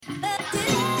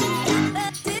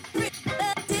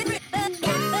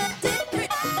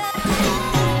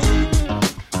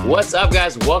What's up,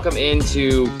 guys? Welcome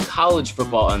into College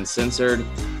Football Uncensored.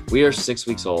 We are 6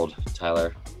 weeks old,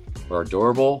 Tyler. We're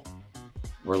adorable.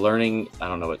 We're learning. I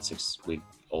don't know what 6 week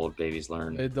old babies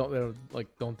learn. They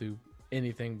don't do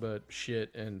anything but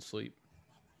shit and sleep.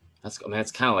 That's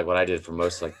kind of like what I did for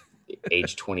most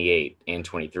age 28 and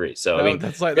 23. So that, I mean,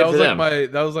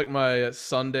 that was like my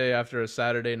Sunday after a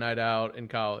Saturday night out in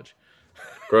college.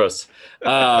 Gross.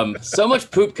 So much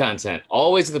poop content.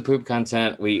 Always the poop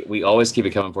content. We always keep it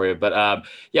coming for you. But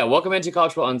yeah, welcome into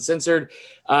College Football Uncensored.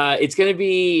 It's going to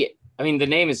be, I mean, the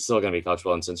name is still going to be College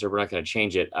Football Uncensored. We're not going to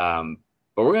change it. But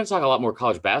we're going to talk a lot more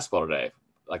college basketball today.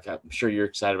 Like, I'm sure you're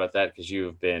excited about that because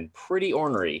you've been pretty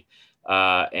ornery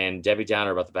and Debbie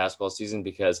Downer about the basketball season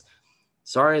because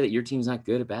sorry that your team's not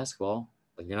good at basketball.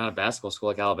 Like, you're not a basketball school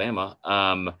like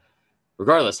Alabama.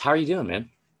 Regardless, how are you doing, man?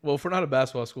 Well, if we're not a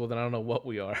basketball school, then I don't know what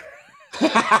we are.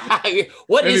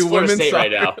 What is Florida State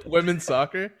right now? Women's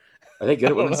soccer? Are they good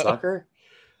at women's soccer?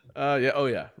 Yeah. Oh,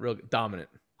 yeah. Real good. Dominant.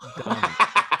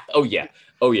 Oh, yeah.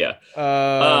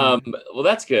 Well,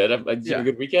 that's good. Did you have a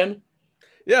good weekend?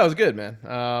 Yeah, it was good, man.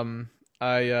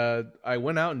 I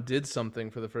went out and did something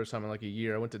for the first time in like a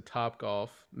year. I went to Topgolf,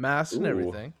 masked and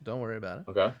everything. Don't worry about it.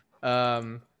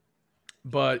 Okay.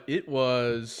 But it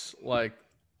was like,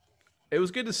 it was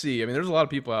good to see. I mean, there's a lot of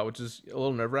people out, which is a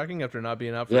little nerve-wracking after not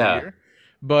being out for a year.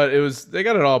 But they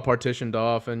got it all partitioned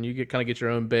off, and you kind of get your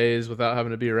own bays without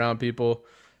having to be around people.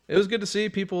 It was good to see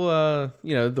people.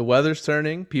 The weather's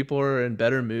turning. People are in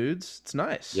better moods. It's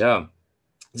nice. Yeah.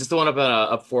 Is this the one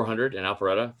up 400 in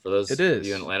Alpharetta for those of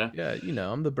you in Atlanta? Yeah,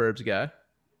 I'm the Burbs guy.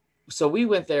 So we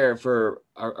went there for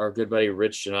our good buddy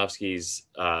Rich Janowski's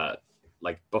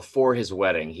before his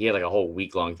wedding. He had like a whole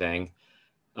week-long thing.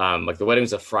 The wedding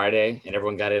was a Friday and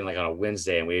everyone got in like on a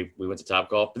Wednesday and we went to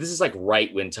Topgolf. But this is like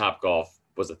right when Topgolf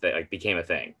was a thing, like became a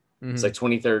thing. Mm-hmm. It's like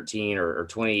 2013 or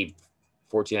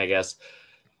 2014, I guess.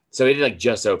 So it had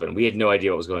just opened. We had no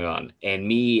idea what was going on. And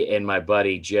me and my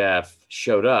buddy Jeff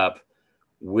showed up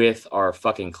with our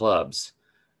fucking clubs.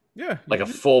 Yeah. Like a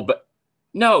full,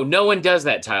 no one does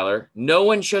that, Tyler. No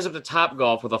one shows up to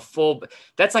Topgolf with a full,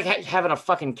 that's like having a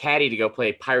fucking caddy to go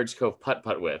play Pirates Cove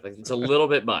putt with. Like, it's a little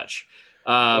bit much.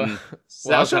 I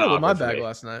showed up with my bag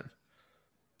last night.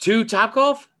 To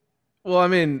Topgolf? Well, I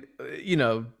mean,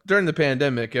 during the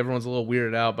pandemic, everyone's a little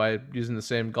weirded out by using the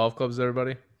same golf clubs as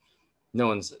everybody.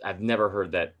 I've never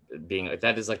heard that being like,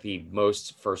 that is like the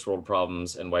most first world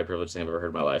problems and white privilege thing I've ever heard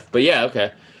in my life. But yeah,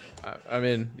 okay. I'm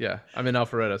in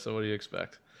Alpharetta, so what do you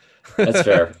expect? That's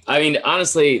fair. I mean,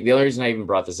 honestly, the only reason I even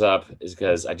brought this up is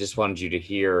because I just wanted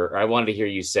I wanted to hear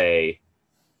you say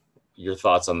your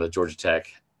thoughts on the Georgia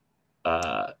Tech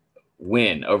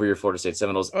win over your Florida State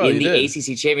Seminoles in the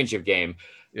ACC championship game.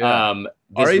 Yeah.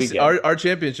 Our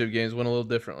championship games went a little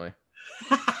differently.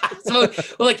 So,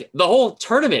 the whole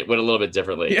tournament went a little bit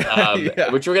differently,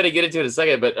 which we're going to get into in a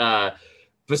second. But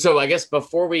so I guess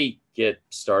before we get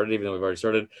started, even though we've already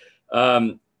started,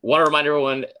 want to remind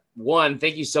everyone, one,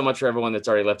 thank you so much for everyone that's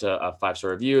already left a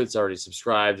 5-star review. It's already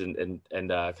subscribed and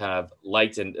kind of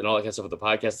liked and all that kind of stuff with the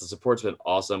podcast. The support's been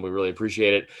awesome. We really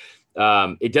appreciate it.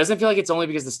 It doesn't feel like it's only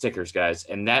because of the stickers, guys.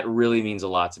 And that really means a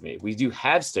lot to me. We do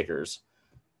have stickers,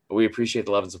 but we appreciate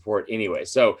the love and support anyway.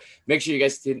 So make sure you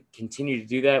guys continue to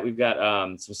do that. We've got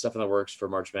some stuff in the works for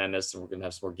March Madness, and we're going to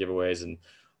have some more giveaways and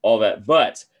all that.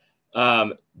 But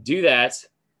do that.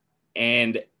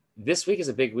 And this week is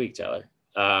a big week, Tyler.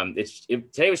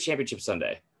 Today was Championship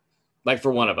Sunday, like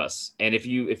for one of us. And if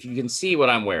you can see what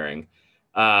I'm wearing,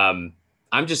 I'm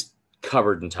just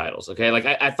covered in titles. Okay. Like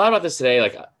I thought about this today.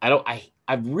 Like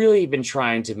I've really been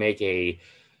trying to make an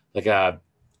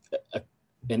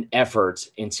effort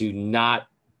into not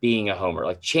being a homer,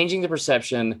 like changing the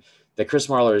perception that Chris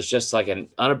Marlar is just like an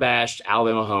unabashed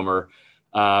Alabama homer.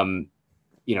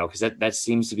 Because that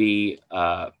seems to be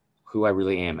who I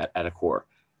really am at a core.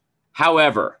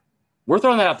 However, we're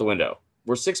throwing that out the window.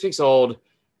 We're 6 weeks old.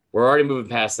 We're already moving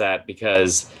past that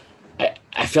because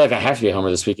I feel like I have to be a homer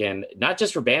this weekend, not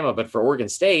just for Bama, but for Oregon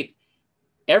State.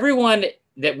 Everyone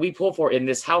that we pull for in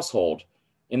this household,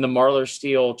 in the Marlar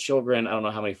Steele children, I don't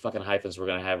know how many fucking hyphens we're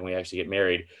going to have when we actually get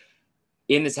married.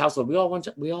 In this household, we all want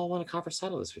a conference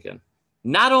title this weekend.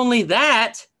 Not only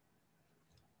that,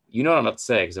 you know what I'm about to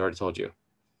say because I already told you.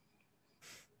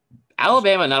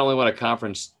 Alabama not only won a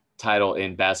conference title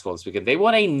in basketball this weekend, they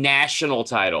won a national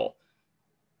title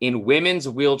in women's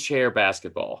wheelchair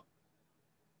basketball.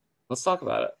 Let's talk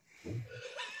about it.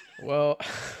 Well,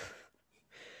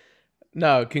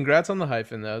 no, congrats on the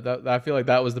hyphen though. I feel like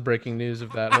that was the breaking news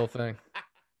of that whole thing.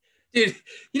 Dude,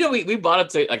 we bought up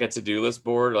to like a to-do list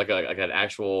board, like an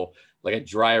actual, like a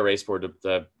dry erase board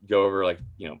to go over like,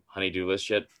 honey-do list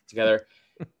shit together.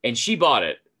 and she bought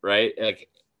it, right?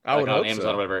 I would on hope Amazon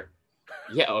so. or whatever.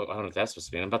 Yeah, I don't know what that's supposed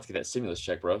to be. I'm about to get that stimulus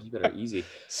check, bro. You better easy.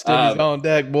 Stimmy's on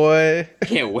deck, boy.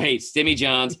 Can't wait, Stimmy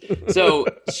Johns. So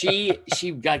she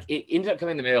got it. Ended up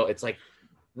coming in the mail. It's like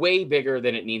way bigger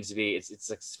than it needs to be. It's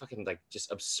like fucking like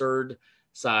just absurd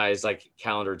size like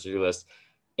calendar to-do list.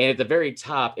 And at the very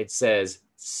top it says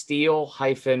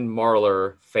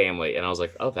Steele-Marler family, and I was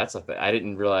like, oh, that's a thing. I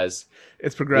didn't realize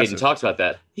It's we hadn't progressive. talked about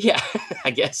that. Yeah, I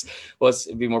guess. Well,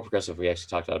 it'd be more progressive if we actually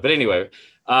talked about it. But anyway,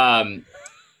 I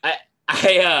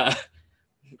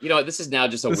you know, this is now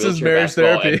just a This wheelchair is marriage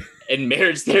therapy and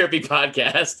marriage therapy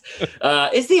podcast.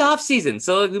 It's the off season,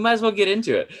 so we might as well get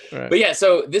into it. Right. But yeah,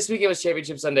 so this weekend was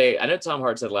Championship Sunday. I know Tom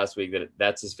Hart said last week that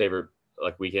that's his favorite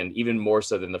like weekend, even more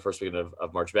so than the first weekend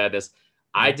of March Madness.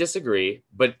 I disagree,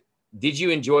 but did you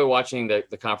enjoy watching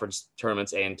the conference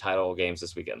tournaments and title games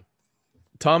this weekend?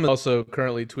 Tom is also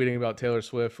currently tweeting about Taylor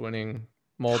Swift winning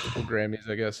multiple Grammys,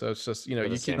 I guess. So it's just, you know,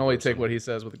 you can only take what he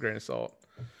says with a grain of salt.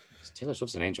 Taylor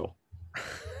Swift's an angel.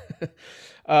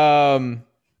 No,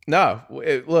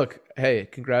 look, hey,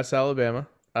 congrats to Alabama.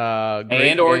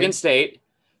 And Oregon State.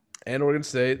 And Oregon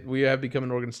State. We have become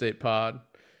an Oregon State pod.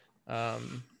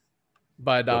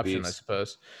 By adoption, I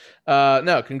suppose.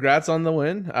 No, congrats on the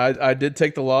win. I did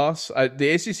take the loss.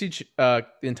 The ACC the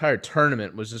entire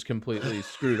tournament was just completely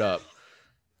screwed up.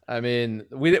 I mean,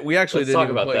 we actually didn't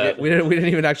even play. We didn't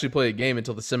even actually play a game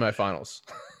until the semifinals.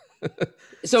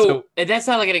 So and that's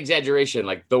not like an exaggeration.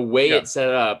 Like the way it's set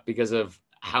up, because of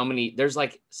how many there's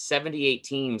like 78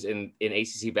 teams in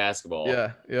ACC basketball.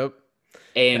 Yeah. Yep.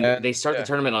 And they start the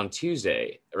tournament on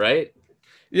Tuesday, right?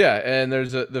 Yeah, and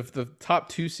there's the top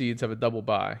two seeds have a double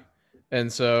bye,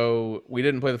 and so we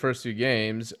didn't play the first two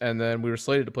games, and then we were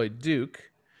slated to play Duke,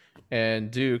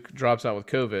 and Duke drops out with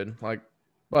COVID. Like,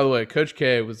 by the way, Coach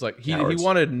K was like he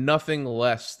wanted nothing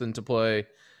less than to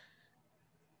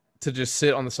just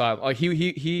sit on the side. Like he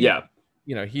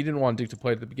you know, he didn't want Duke to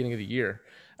play at the beginning of the year,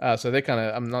 so they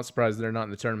I'm not surprised they're not in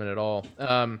the tournament at all.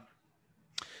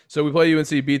 So we play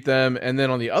UNC, beat them, and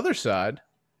then on the other side,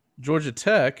 Georgia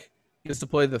Tech gets to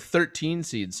play the 13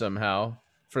 seed somehow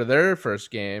for their first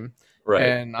game. Right.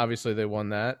 And obviously they won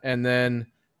that. And then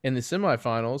in the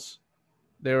semifinals,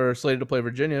 they were slated to play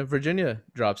Virginia. Virginia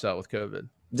drops out with COVID.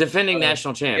 Defending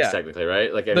national champs, technically,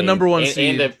 right? Like number one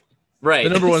seed. The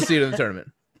number one seed in the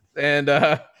tournament. And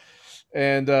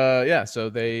so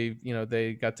they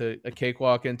got to a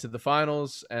cakewalk into the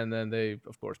finals, and then they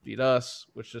of course beat us,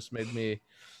 which just made me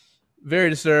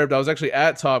very disturbed. I was actually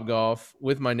at Topgolf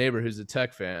with my neighbor who's a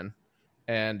Tech fan,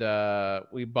 and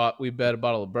we bet a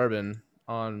bottle of bourbon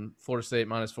on Florida State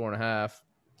 -4.5.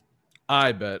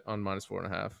 I bet on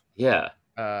 -4.5. Yeah.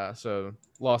 So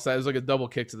lost that. It was like a double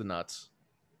kick to the nuts.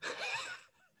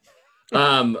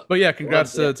 But yeah,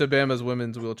 congrats to Bama's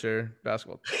women's wheelchair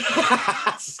basketball.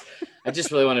 I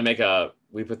just really want to make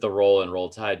we put the roll and roll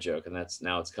tide joke, and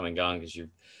now it's come and gone because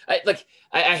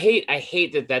I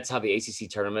hate that that's how the ACC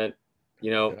tournament,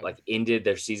 ended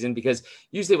their season, because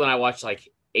usually when I watch like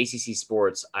ACC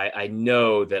sports, I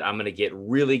know that I'm going to get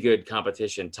really good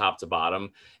competition top to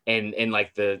bottom, and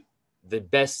like the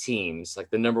best teams, like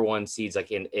the number one seeds,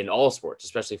 like in all sports,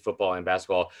 especially football and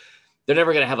basketball, they're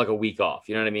never going to have like a week off.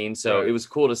 You know what I mean? So It was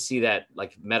cool to see that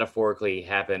like metaphorically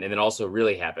happen, and then also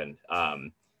really happen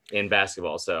in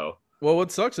basketball. So, well,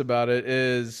 what sucks about it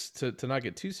is to not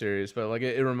get too serious, but like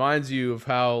it reminds you of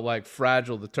how like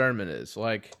fragile the tournament is.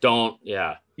 Like, because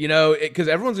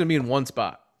everyone's going to be in one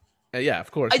spot. Yeah,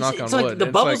 of course. Knock on wood. The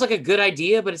bubble's like a good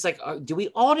idea, but it's like, do we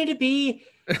all need to be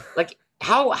like?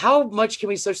 How much can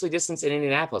we socially distance in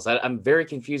Indianapolis? I'm very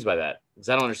confused by that, because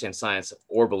I don't understand science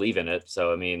or believe in it.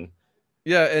 So I mean,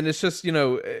 yeah, and it's just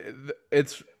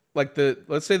it's like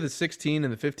let's say the 16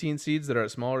 and the 15 seeds that are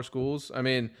at smaller schools. I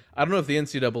mean, I don't know if the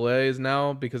NCAA is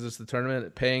now, because it's the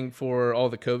tournament, paying for all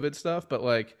the COVID stuff, but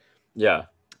like, yeah,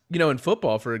 in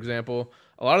football, for example,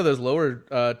 a lot of those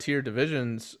lower tier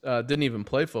divisions didn't even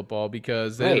play football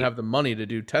because they didn't have the money to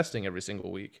do testing every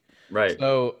single week. Right.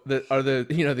 So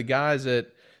the guys at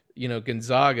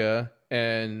Gonzaga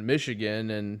and Michigan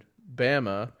and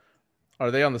Bama,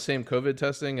 are they on the same COVID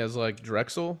testing as like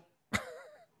Drexel?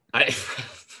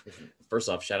 First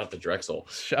off, shout out to Drexel.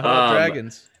 Shout out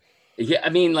Dragons. Yeah, I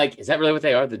mean, like, is that really what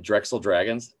they are? The Drexel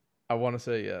Dragons? I want to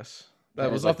say yes.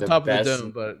 That was off the top of the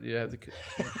dome, but you have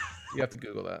to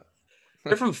Google that.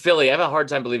 They're from Philly. I have a hard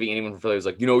time believing anyone from Philly was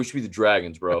like, we should be the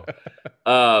Dragons, bro.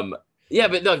 Yeah,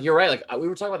 but no, you're right. Like, we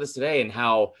were talking about this today and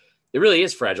how it really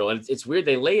is fragile. And it's weird.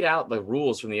 They laid out the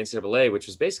rules from the NCAA, which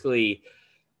was basically,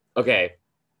 okay,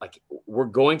 like, we're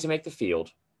going to make the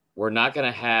field. We're not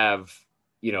going to have,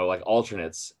 like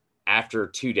alternates after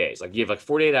 2 days. Like you have like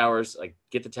 48 hours, like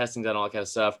get the testing done, all that kind of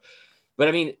stuff. But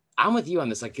I mean, I'm with you on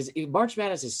this, like, because March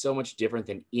Madness is so much different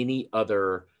than any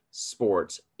other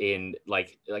sport in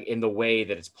like in the way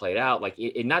that it's played out, like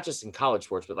not just in college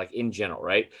sports, but like in general,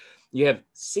 right? You have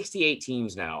 68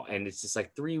 teams now, and it's just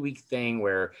like 3-week thing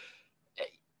where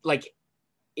like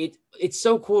it's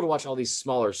so cool to watch all these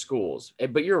smaller schools.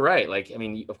 But you're right. Like, I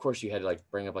mean, of course you had to like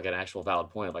bring up like an actual valid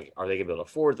point of like, are they gonna be able to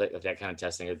afford that kind of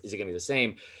testing? Or is it gonna be the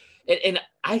same? And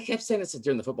I kept saying this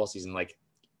during the football season, like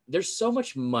there's so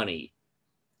much money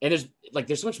and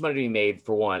there's so much money to be made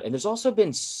for one. And there's also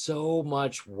been so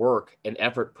much work and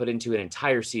effort put into an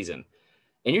entire season.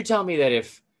 And you're telling me that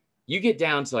if you get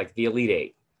down to like the Elite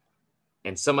Eight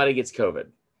and somebody gets COVID,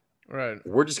 right,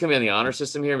 we're just gonna be on the honor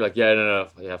system here and be like, yeah, no,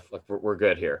 yeah, like we're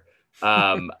good here.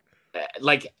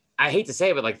 Like I hate to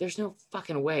say it, but like there's no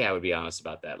fucking way I would be honest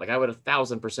about that. Like I would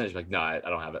 1,000% be like, no, I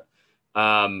don't have it.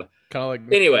 Kind of like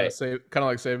anyway, kind of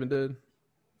like Saban did.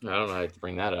 I don't know how to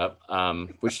bring that up.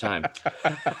 Which time?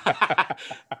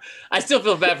 I still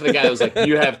feel bad for the guy that was like,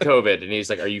 you have COVID. And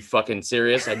he's like, are you fucking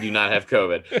serious? I do not have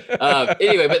COVID.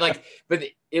 Anyway, but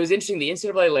it was interesting. The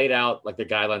NCAA laid out like the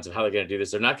guidelines of how they're going to do this.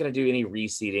 They're not going to do any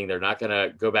reseeding. They're not going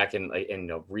to go back and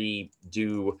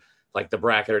redo like the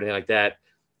bracket or anything like that.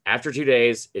 After 2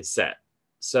 days, it's set.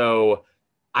 So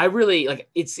I really like,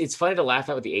 it's funny to laugh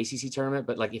at with the ACC tournament,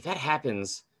 but like if that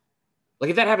happens, like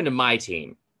if that happened to my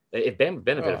team, if Ben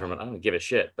benefited from it, I don't give a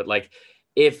shit. But like,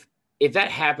 if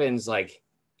that happens, like,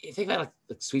 you think about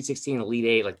like Sweet 16, Elite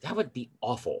Eight, like that would be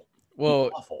awful.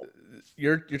 Well, awful.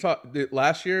 You're talking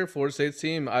last year, Florida State's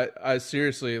team. I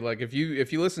seriously like if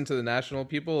you listen to the national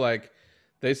people, like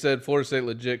they said Florida State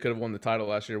legit could have won the title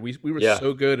last year. We were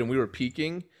so good and we were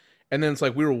peaking, and then it's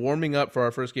like we were warming up for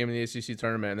our first game in the ACC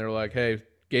tournament, and they were like, "Hey,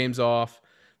 game's off."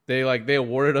 They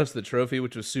awarded us the trophy,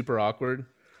 which was super awkward.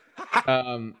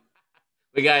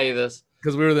 We got you this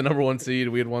because we were the number 1 seed.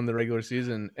 We had won the regular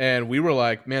season, and we were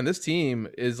like, "Man, this team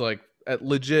is like at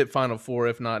legit Final Four,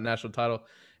 if not national title."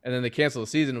 And then they canceled the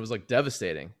season. It was like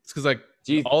devastating. It's because like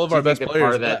all of our best players.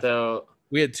 Part of that though,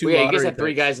 we had 2. You guys had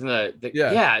 3 guys in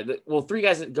the well, 3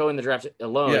 guys that go in the draft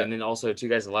alone, and then also 2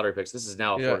 guys in the lottery picks. This is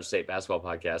now a Florida State basketball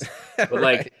podcast, but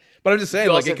like, right. But I'm just saying,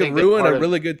 like it could ruin a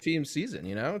really good team season.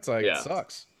 You know, it's like it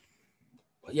sucks.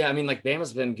 Yeah, I mean, like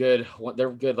Bama's been good.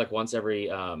 They're good like once every.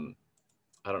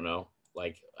 I don't know.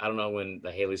 Like, I don't know when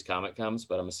the Haley's Comet comes,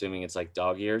 but I'm assuming it's like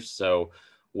dog years. So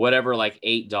whatever like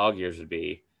 8 dog years would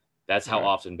be, that's how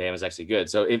often Bama's actually good.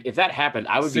 So if that happened,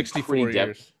 I would be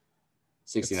pretty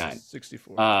 69.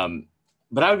 64.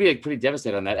 But I would be like pretty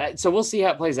devastated on that. So we'll see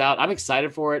how it plays out. I'm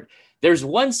excited for it. There's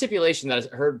one stipulation that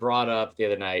I heard brought up the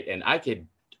other night, and I could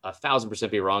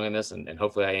 1,000% be wrong on this, and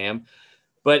hopefully I am.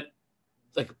 But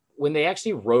like when they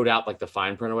actually wrote out like the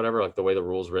fine print or whatever, like the way the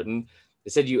rule's written, they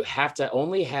said you have to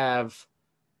only have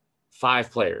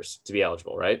 5 players to be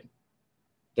eligible, right?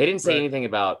 They didn't say anything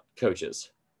about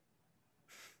coaches,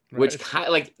 which kind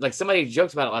of like somebody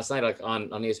joked about it last night, like on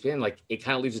ESPN, like it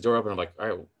kind of leaves the door open. I'm like, all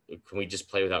right, can we just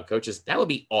play without coaches? That would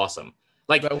be awesome.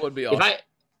 Like that would be awesome. Now,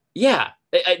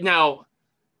 I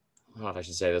don't know if I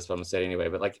should say this, but I'm gonna say it anyway.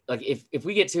 But like if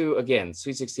we get to again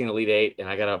Sweet 16, Elite Eight, and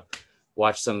I gotta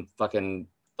watch some fucking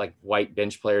like white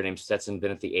bench player named Stetson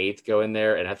Bennett the 8th go in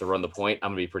there and have to run the point, I'm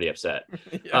gonna be pretty upset.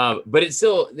 But it's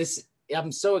still this.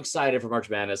 I'm so excited for March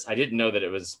Madness. I didn't know that it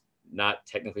was not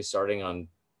technically starting on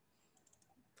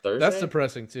Thursday. That's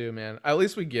depressing too, man. At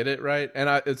least we get it right.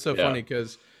 And it's so funny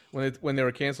because when they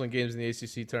were canceling games in the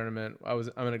ACC tournament,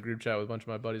 I'm in a group chat with a bunch of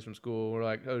my buddies from school. We're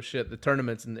like, oh shit, the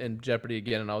tournament's in jeopardy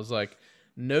again. And I was like,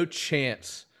 no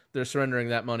chance they're surrendering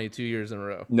that money 2 years in a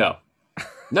row.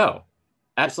 No.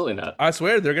 Absolutely not. I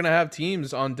swear they're going to have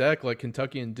teams on deck like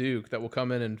Kentucky and Duke that will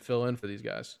come in and fill in for these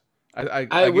guys.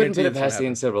 I wouldn't put it past the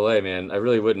NCAA, man. I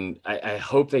really wouldn't. I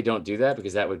hope they don't do that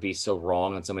because that would be so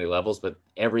wrong on so many levels. But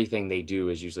everything they do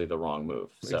is usually the wrong move.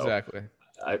 So exactly.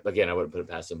 I wouldn't put it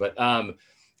past them. But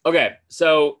okay,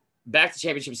 so back to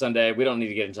Championship Sunday. We don't need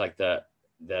to get into like the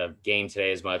game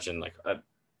today as much. And like I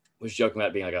was joking about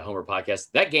it being like a Homer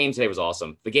podcast. That game today was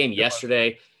awesome. The game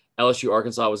yesterday, LSU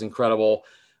Arkansas, was incredible.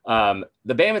 The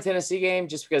Bama Tennessee game,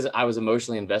 just because I was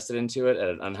emotionally invested into it at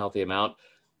an unhealthy amount,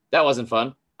 that wasn't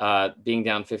fun. Being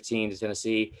down 15 to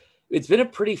Tennessee, it's been a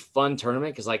pretty fun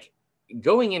tournament because like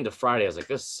going into Friday, I was like,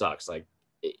 this sucks. Like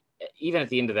even at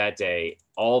the end of that day,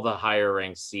 all the higher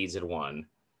ranked seeds had won.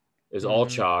 It was all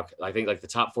chalk. I think like the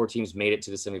top 4 teams made it to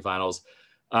the semifinals.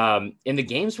 And the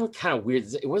games were kind of weird.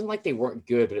 It wasn't like they weren't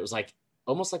good, but it was like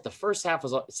almost like the first half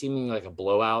was seeming like a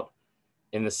blowout.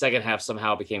 And the second half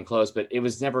somehow became close, but it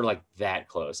was never like that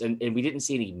close. And we didn't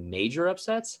see any major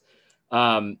upsets.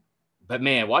 But but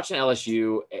man, watching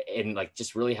LSU and like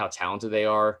just really how talented they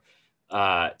are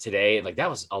today, like that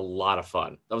was a lot of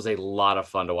fun. That was a lot of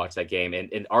fun to watch that game,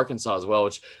 and Arkansas as well,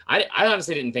 which I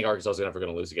honestly didn't think Arkansas was ever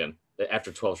going to lose again after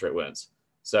 12 straight wins.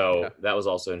 So that was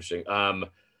also interesting.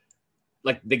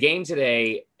 Like the game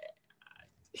today,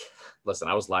 listen,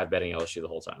 I was live betting LSU the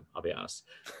whole time. I'll be honest,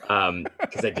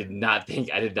 because I did not think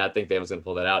Bama was going to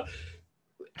pull that out.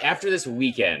 After this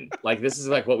weekend, like this is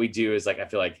like what we do is like I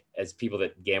feel like as people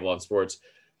that gamble on sports,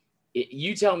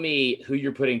 you tell me who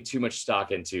you're putting too much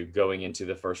stock into going into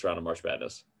the first round of March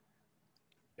Madness.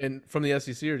 And from the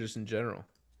SEC or just in general?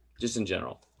 Just in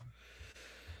general.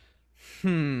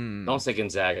 Don't say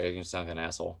Gonzaga. You sound like an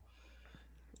asshole.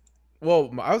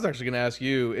 Well, I was actually going to ask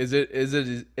you: is it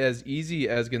as easy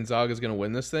as Gonzaga is going to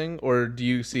win this thing, or do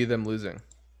you see them losing?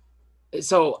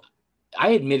 So,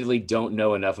 I admittedly don't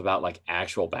know enough about like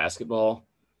actual basketball.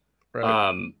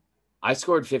 Right. I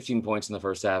scored 15 points in the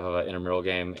first half of an intramural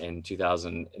game in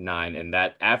 2009, and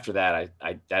that after that,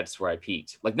 I that's where I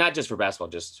peaked. Like not just for basketball,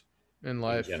 just in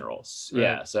life, in general. Right.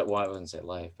 Yeah. So well, I wouldn't say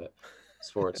life, but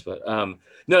sports. But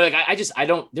no, like I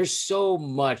don't. There's so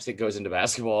much that goes into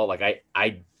basketball. Like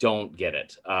I don't get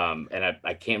it. And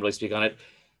I can't really speak on it.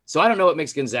 So I don't know what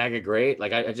makes Gonzaga great.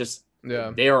 Like I just.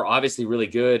 Yeah, they are obviously really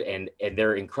good and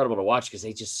they're incredible to watch because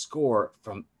they just score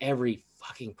from every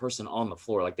fucking person on the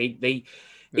floor. Like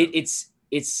it's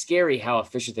scary how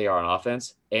efficient they are on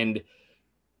offense.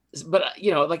 But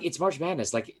you know, like it's March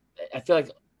Madness. Like I feel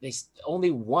like they only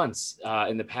once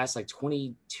in the past like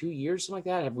 22 years, something like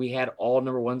that, have we had all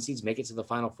number one seeds make it to the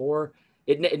Final Four.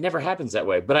 It never happens that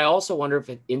way. But I also wonder if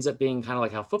it ends up being kind of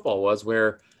like how football was,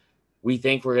 where we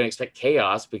think we're going to expect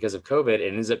chaos because of COVID, and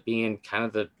it ends up being kind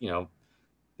of the, you know,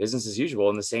 business as usual,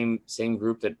 and the same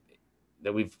group that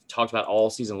we've talked about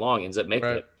all season long ends up making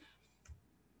it.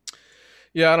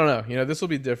 Yeah, I don't know. You know, this will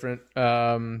be different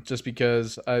just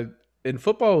because in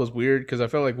football it was weird because I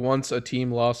felt like once a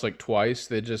team lost like twice,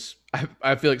 they just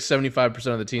I feel like 75%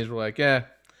 of the teams were like, yeah.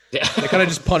 They kind of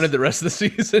just punted the rest of the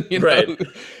season, you know, right?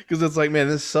 Because it's like, man,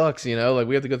 this sucks, you know, like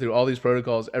we have to go through all these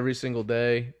protocols every single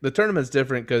day. The tournament's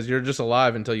different because you're just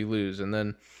alive until you lose, and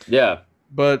then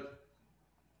but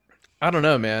I don't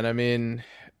know, man. I mean,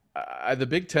 the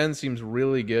Big Ten seems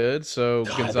really good, so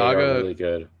Gonzaga really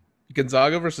good.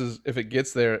 Gonzaga versus if it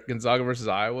gets there, Gonzaga versus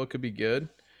Iowa could be good.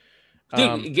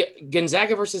 Dude,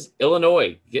 Gonzaga versus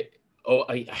Illinois.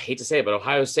 I hate to say it, but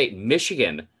Ohio State,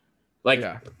 Michigan, like.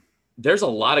 Yeah. There's a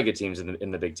lot of good teams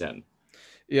in the Big Ten.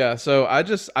 Yeah, so I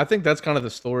think that's kind of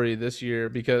the story this year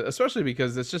especially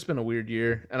because it's just been a weird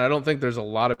year, and I don't think there's a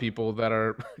lot of people that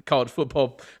are college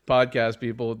football podcast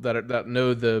people that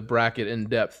know the bracket in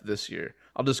depth this year.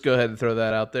 I'll just go ahead and throw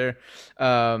that out there.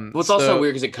 Well, it's also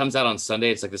weird because it comes out on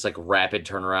Sunday. It's like this like rapid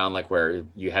turnaround, like where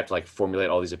you have to like formulate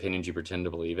all these opinions you pretend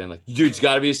to believe in. Like, dude, it's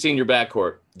got to be a senior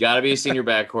backcourt. Got to be a senior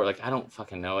backcourt. Like, I don't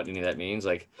fucking know what any of that means.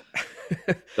 Like,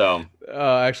 so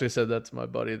I actually said that to my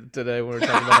buddy today when we were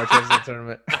talking about our championship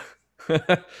tournament.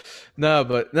 No,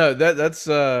 that's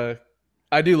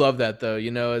I do love that though.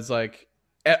 You know, it's like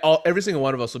every single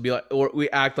one of us will be like, or we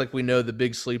act like we know the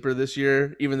big sleeper this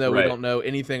year, even though we don't know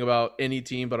anything about any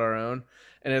team but our own.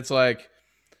 And it's like,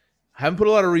 I haven't put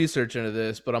a lot of research into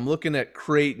this, but I'm looking at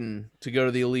Creighton to go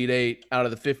to the Elite Eight out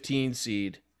of the 15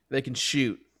 seed. They can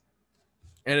shoot,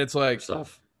 and it's like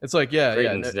It's like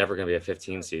Creighton's never going to be a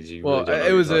 15 seed. It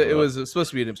was supposed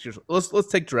to be an obscure. Let's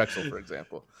take Drexel for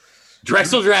example.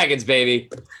 Drexel Dragons, baby.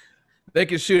 They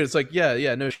can shoot. It's like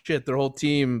no shit. Their whole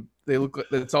team. They look like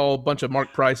it's all a bunch of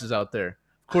Mark Prices out there.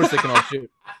 Of course they can all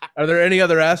shoot. Are there any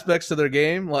other aspects to their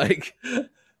game? Like,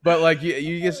 but like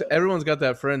you just everyone's got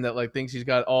that friend that like thinks he's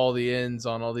got all the ins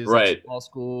on all these like, small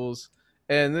schools,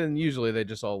 and then usually they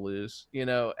just all lose. You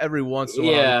know, every once in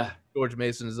a while, George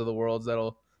Masons of the world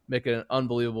that'll make an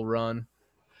unbelievable run.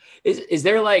 Is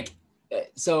there like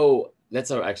so? That's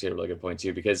actually a really good point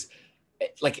too, because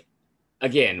like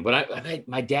again, when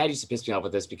my dad used to piss me off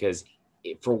with this because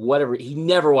for whatever he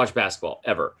never watched basketball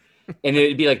ever, and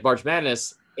it'd be like March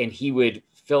Madness, and he would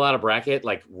fill out a bracket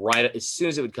like right as soon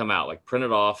as it would come out, like print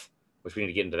it off. Which we need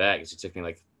to get into that because it took me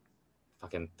like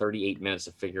fucking 38 minutes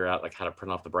to figure out like how to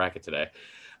print off the bracket today.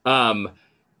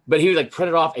 But he would like print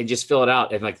it off and just fill it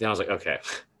out, and like then I was like, okay,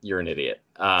 you're an idiot.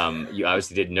 You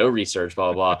obviously did no research,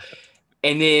 blah blah blah.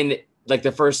 And then like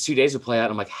the first 2 days would play out,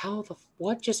 and I'm like,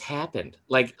 what just happened?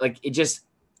 Like it just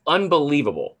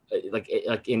unbelievable, like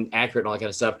inaccurate and all that kind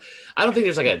of stuff. I don't think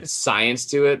there's like a science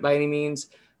to it by any means.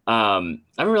 I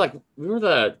remember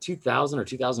the 2000 or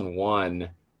 2001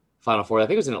 Final Four. I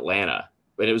think it was in Atlanta,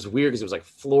 but it was weird because it was like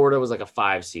Florida was like a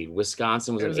 5 seed,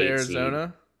 Wisconsin was an 8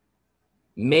 Arizona.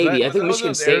 seed. Maybe. I think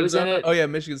Michigan State was in it. Oh yeah,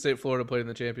 Michigan State, Florida played in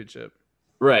the championship.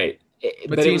 Right.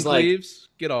 But it was like, Cleaves,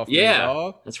 get off me,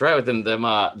 dog. That's right. With them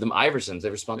Iversons, they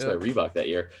were sponsored by Reebok that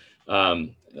year. That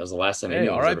was the last time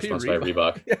anyone was ever sponsored by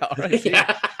Reebok. Yeah, R.I.P.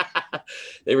 Yeah.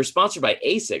 They were sponsored by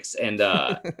Asics, and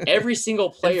every single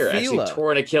player actually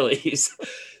tore an Achilles.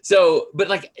 So, but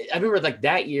like I remember, like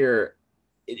that year,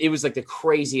 it was like the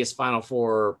craziest Final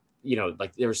Four. You know,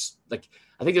 like there was like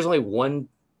I think there's only one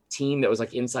team that was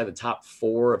like inside the top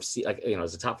four of seed, like, you know,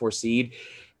 as a top 4 seed.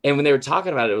 And when they were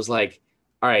talking about it, it was like,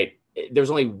 all right, there was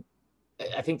only,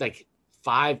 I think like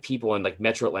 5 people in like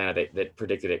Metro Atlanta that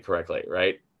predicted it correctly.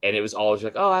 Right. And it was always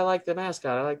like, oh, I like the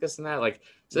mascot. I like this and that. Like,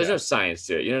 so there's no science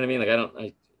to it. You know what I mean? Like, I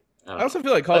don't also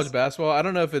feel like college basketball. I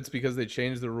don't know if it's because they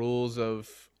changed the rules of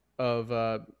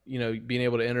you know, being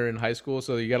able to enter in high school.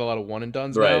 So you got a lot of one and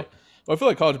dones now. Well, I feel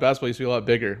like college basketball used to be a lot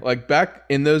bigger. Like back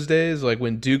in those days, like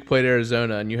when Duke played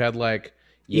Arizona and you had like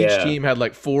each team had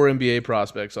like 4 NBA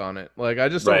prospects on it. Like I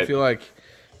just don't feel like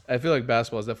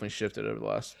basketball has definitely shifted over the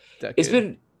last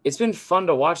decade. It's been fun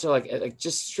to watch, like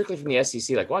just strictly from the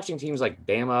SEC, like watching teams like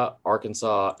Bama,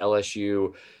 Arkansas,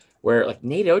 LSU, where like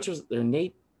Nate Oates was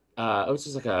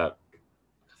like a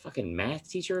fucking math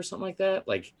teacher or something like that.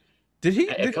 Like, did he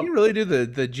really do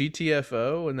the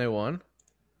GTFO when they won?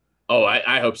 Oh,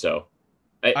 I hope so.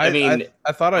 I mean,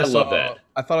 I thought I saw love that.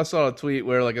 I thought I saw a tweet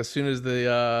where like as soon as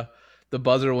the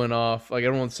buzzer went off, like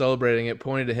everyone's celebrating it,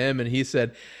 pointed to him, and he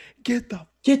said, "Get the."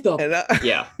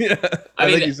 Yeah. I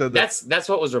mean, think he said that's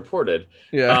what was reported.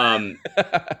 Yeah.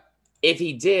 If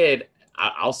he did,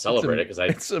 I'll celebrate it because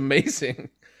it's amazing.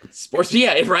 Sports,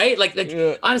 right?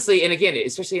 Like honestly, and again,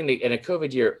 especially in a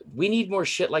COVID year, we need more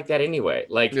shit like that anyway.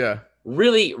 Like,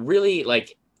 really, really,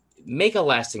 like make a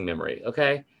lasting memory.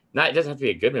 Okay. It doesn't have to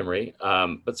be a good memory,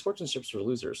 but sports and strips for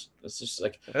losers. It's just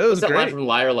like, what's that line from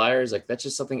Liar Liars? Like, that's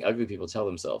just something ugly people tell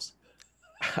themselves.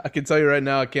 I can tell you right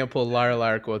now, I can't pull Liar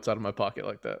Liar quotes out of my pocket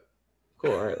like that.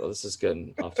 Cool. All right. Well, this is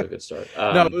good. Off to a good start.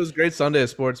 No, it was a great Sunday of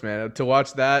sports, man. To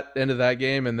watch that end of that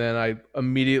game, and then I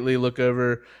immediately look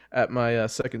over at my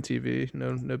second TV.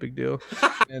 No big deal.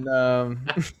 And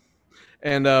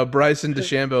Bryson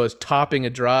DeChambeau is topping a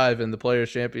drive in the Players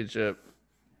Championship.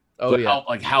 Oh,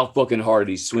 but how fucking hard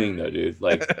did he swing though, dude?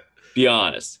 Like, be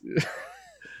honest.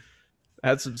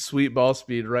 Had some sweet ball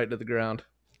speed right to the ground.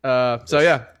 So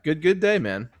yeah, good day,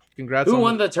 man. Congrats. Who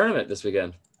won the tournament this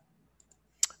weekend?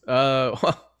 Well,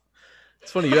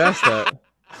 it's funny you asked that.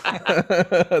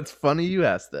 It's funny you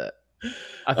asked that.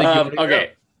 I think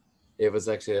okay. It was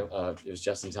actually it was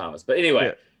Justin Thomas. But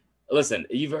anyway, listen,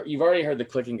 you've already heard the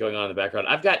clicking going on in the background.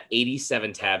 I've got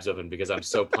 87 tabs open because I'm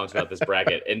so pumped about this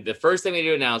bracket. And the first thing we need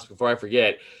to announce before I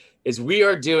forget is we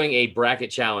are doing a bracket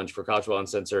challenge for College Football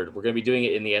Uncensored. We're going to be doing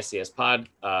it in the SDS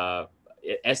Podcast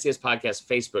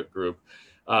Facebook group,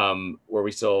 where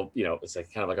we still, it's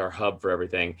like kind of like our hub for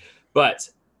everything. But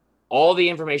all the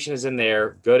information is in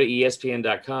there. Go to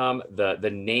ESPN.com. The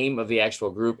name of the actual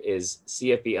group is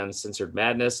CFB Uncensored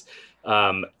Madness.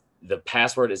 The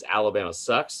password is Alabama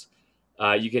Sucks.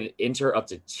 You can enter up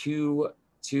to two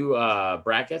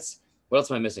brackets. What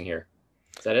else am I missing here?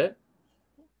 Is that it?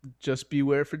 Just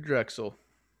beware for Drexel.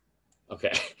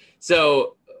 Okay.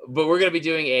 So, but we're going to be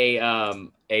doing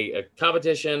a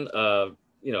competition,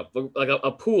 like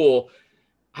a pool.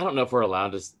 I don't know if we're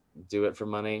allowed to do it for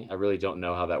money. I really don't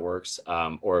know how that works.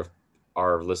 Or if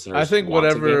our listeners, I think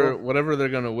whatever they're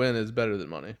going to win is better than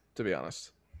money, to be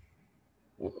honest.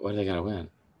 What are they going to win?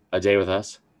 A day with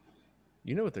us?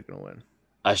 You know what they're going to win.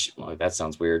 Well, that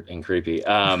sounds weird and creepy.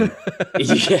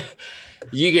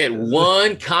 You get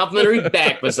one complimentary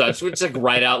back massage, which is like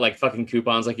write out like fucking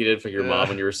coupons like you did for your mom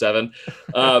when you were 7.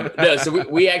 No, so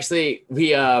we actually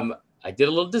I did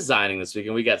a little designing this week,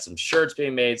 and we got some shirts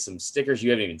being made, some stickers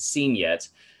you haven't even seen yet.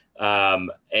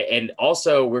 And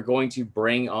also we're going to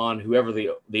bring on whoever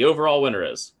the overall winner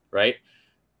is, right?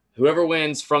 Whoever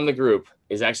wins from the group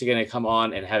is actually going to come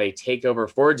on and have a takeover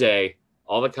for a day,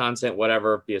 all the content,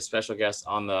 whatever, be a special guest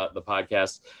on the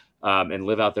podcast, and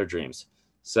live out their dreams.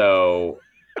 So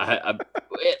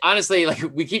honestly, like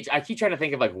I keep trying to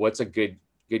think of like, what's a good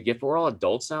gift, but we're all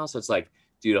adults now. So it's like,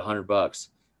 dude, $100.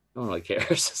 No one really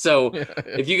cares. So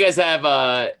if you guys have,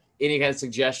 any kind of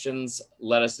suggestions,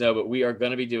 let us know, but we are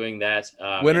going to be doing that.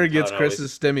 Winner gets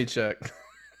Chris's STEMI check.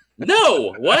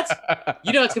 No, what?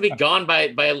 It's going to be gone by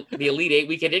the Elite 8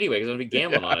 weekend anyway, because I'm going to be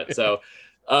gambling on it. So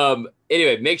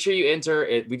anyway, make sure you enter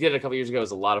it. We did it a couple years ago. It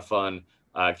was a lot of fun.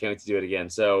 Can't wait to do it again.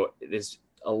 So there's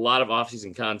a lot of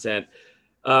off-season content.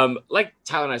 Like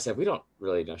Tyler and I said, we don't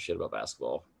really know shit about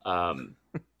basketball. You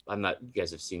guys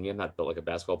have seen me. I'm not built like a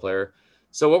basketball player.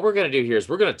 So what we're going to do here is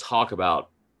we're going to talk about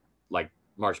like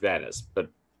March Madness, but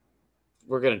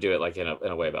we're gonna do it like in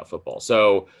a way about football.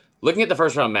 So looking at the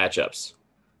first round matchups,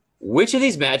 which of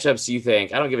these matchups do you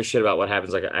think? I don't give a shit about what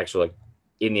happens like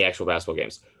in the actual basketball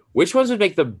games. Which ones would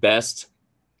make the best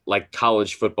like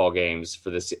college football games for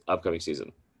this upcoming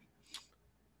season?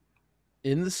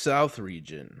 In the South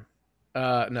region,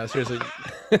 no, seriously,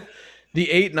 the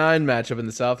 8-9 matchup in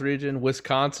the South region,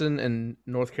 Wisconsin and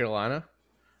North Carolina,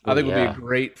 I think would be a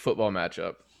great football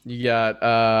matchup. You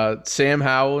got Sam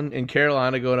Howell in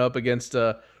Carolina going up against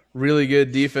a really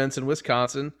good defense in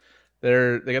Wisconsin.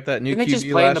 They got that new QB. Didn't they just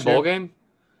play in the bowl game?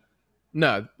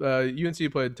 No,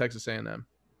 UNC played Texas A&M.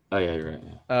 Oh yeah, you're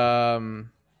right.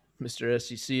 Mr.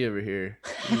 SEC over here.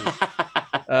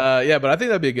 Yeah, but I think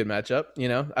that'd be a good matchup. You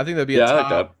know, I think that'd be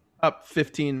a top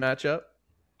 15 matchup.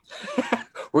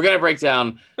 We're gonna break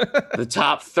down the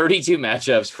top 32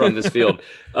 matchups from this field.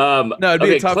 No, it'd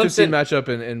be a top Clemson, 15 matchup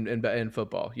in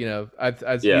football. You know,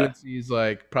 UNC is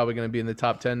like probably going to be in the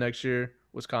top 10 next year.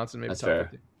 Wisconsin maybe That's top fair.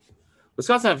 50.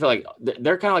 Wisconsin, I feel like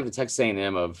they're kind of like the Texas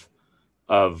A&M of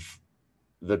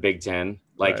the Big Ten.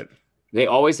 Like right. They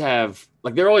always have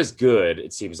like they're always good.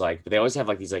 It seems like, but they always have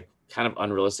like these like kind of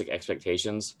unrealistic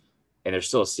expectations, and there's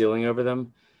still a ceiling over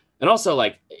them. And also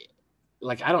like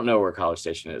I don't know where College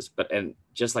Station is, but and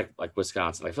just like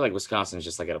Wisconsin, I feel like Wisconsin is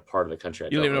just like at a part of the country.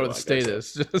 You don't even know what the state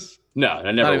is. No,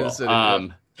 I never will.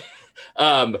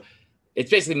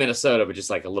 It's basically Minnesota, but just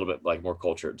like a little bit like more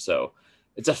cultured. So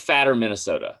it's a fatter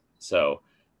Minnesota. So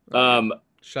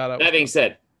shout out. That being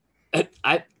said,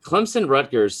 Clemson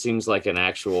Rutgers seems like an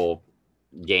actual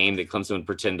game that Clemson would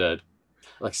pretend to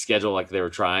like schedule like they were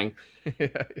trying.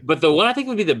 But the one I think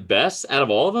would be the best out of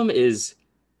all of them is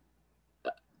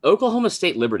Oklahoma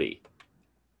State Liberty.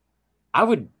 I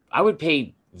would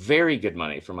pay very good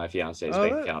money for my fiance's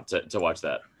bank account to watch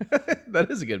that.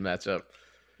 That is a good matchup.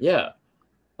 Yeah.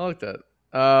 I like that.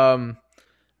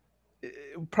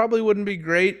 It probably wouldn't be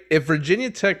great if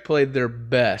Virginia Tech played their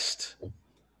best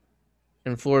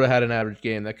and Florida had an average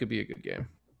game. That could be a good game.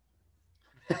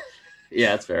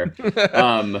 Yeah, that's fair.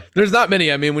 There's not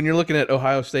many. I mean, when you're looking at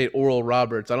Ohio State, Oral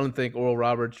Roberts, I don't think Oral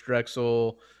Roberts,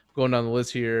 Drexel, going down the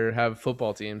list here, have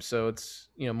football teams. So it's,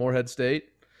 Morehead State.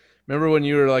 Remember when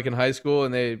you were like in high school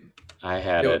and I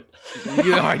had it.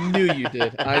 I knew you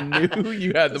did. I knew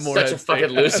you had the Morehead State. Such a fucking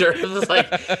loser. It was like,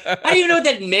 I didn't even know what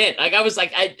that meant. Like I was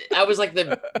like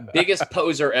the biggest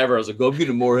poser ever. I was like, go get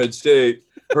a Morehead State.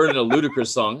 Heard in a Ludacris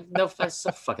song. No, that's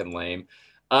so fucking lame.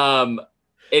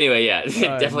 Anyway, yeah,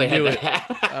 definitely had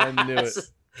that. I knew it.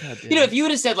 If you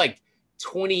would have said like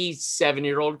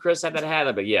 27-year-old Chris had that hat,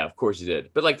 I'd be yeah, of course you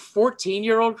did. But like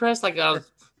 14-year-old Chris, like I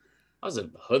was a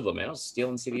hoodlum, man. I was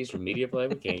stealing CDs from Media Play.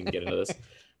 We can't even get into this.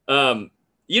 What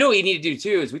you need to do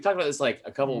too is we talked about this like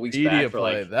a couple of weeks back. Media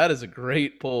Play. That is a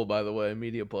great pull, by the way.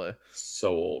 Media Play. So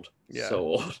old. Yeah. So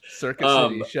old. Circuit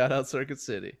City. Shout out Circuit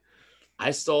City.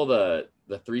 I stole the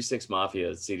 3-6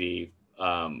 Mafia CD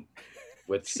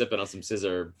with sipping on some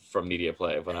scissor from Media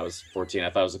Play when I was 14. I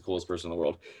thought I was the coolest person in the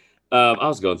world. I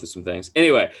was going through some things.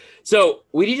 Anyway, so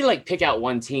we need to like pick out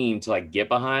one team to like get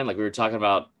behind. Like we were talking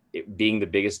about it being the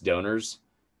biggest donors,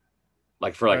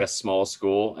 like for like a small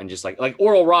school, and just like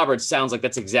Oral Roberts sounds like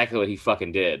that's exactly what he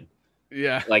fucking did.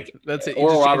 Yeah, like that's it.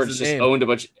 Oral Roberts just owned a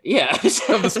bunch.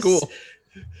 Of the school.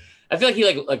 I feel like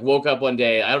he like woke up one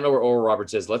day. I don't know where Oral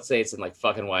Roberts is. Let's say it's in like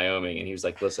fucking Wyoming, and he was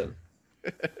like, "Listen,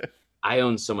 I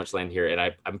own so much land here,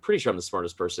 and I'm pretty sure I'm the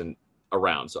smartest person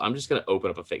around. So I'm just gonna open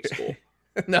up a fake school."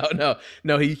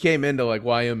 No. He came into like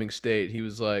Wyoming State. He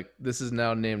was like, "This is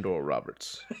now named Oral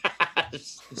Roberts."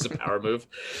 It's a power move.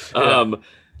 Yeah.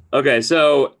 Okay,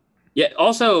 so yeah.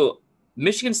 Also,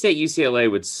 Michigan State UCLA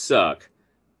would suck,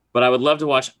 but I would love to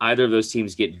watch either of those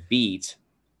teams get beat.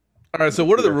 All right, so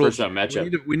what are the rules?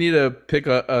 Matchup. We need to pick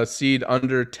a seed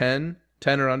under 10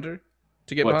 or under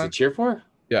to get behind? To cheer for?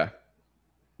 Yeah.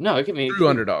 No, it can be true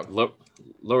underdog.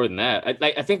 Lower than that.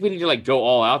 I think we need to like go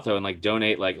all out though and like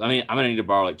donate. Like, I mean, I'm gonna need to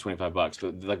borrow like $25,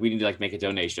 but like we need to like make a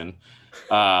donation,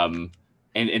 and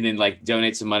then like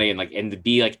donate some money and to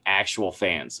be like actual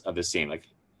fans of this team. Like,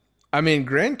 I mean,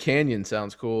 Grand Canyon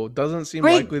sounds cool. Doesn't seem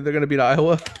likely they're gonna beat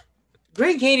Iowa.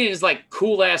 Grand Canyon is like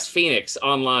cool ass Phoenix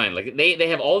online. Like they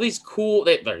have all these cool.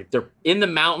 They're in the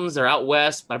mountains. They're out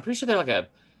west, but I'm pretty sure they're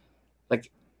like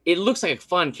it looks like a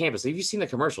fun campus. Have you seen the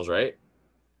commercials, right?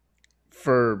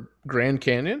 For Grand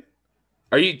Canyon?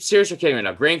 Are you serious or kidding right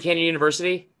now? Grand Canyon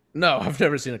University? No, I've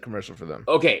never seen a commercial for them.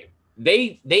 Okay,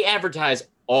 they advertise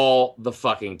all the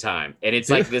fucking time, and it's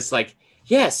like this like.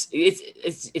 Yes,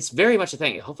 it's very much a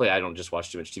thing. Hopefully, I don't just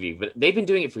watch too much TV, but they've been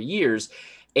doing it for years,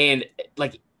 and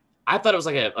like. I thought it was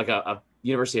like a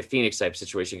University of Phoenix type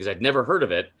situation because I'd never heard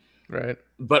of it. Right.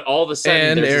 But all of a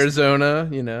sudden, and Arizona,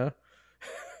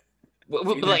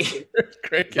 Like, is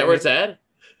that where it's at?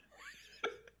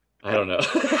 I don't know.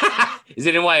 Is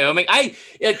it in Wyoming?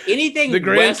 Anything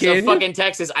west of fucking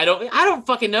Texas. I don't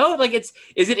fucking know. Like, is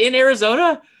it in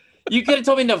Arizona? You could have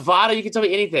told me Nevada. You could tell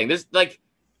me anything. There's like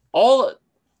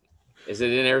is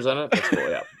it in Arizona? That's cool.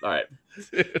 Yeah. All right.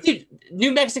 Dude,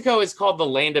 New Mexico is called the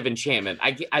land of enchantment.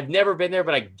 I've never been there,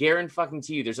 but I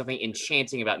guarantee you there's something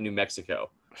enchanting about New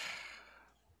Mexico.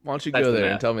 Why don't you go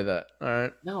there and tell me that? All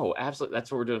right. No, absolutely.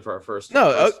 That's what we're doing for our first.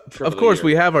 No, of course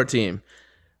we have our team.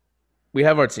 We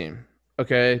have our team.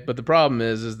 Okay, but the problem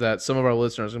is that some of our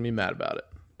listeners are gonna be mad about it,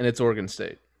 and it's Oregon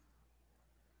State.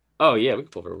 Oh yeah, we can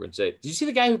pull for Oregon State. Did you see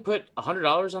the guy who put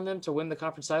 $100 on them to win the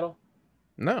conference title?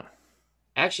 No.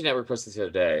 Action Network posted this the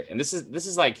other day, and this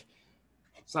is like,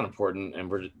 it's not important, and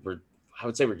we're I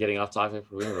would say we're getting off topic,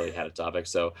 but we haven't really had a topic.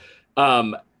 So,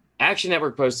 Action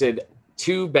Network posted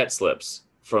 2 bet slips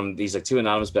from these like 2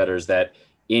 anonymous bettors that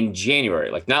in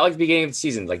January, like not like the beginning of the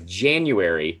season, like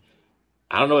January,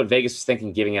 I don't know what Vegas was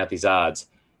thinking giving out these odds,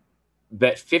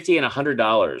 bet $50 and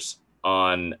 $100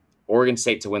 on Oregon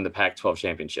State to win the Pac-12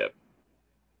 championship.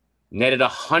 Netted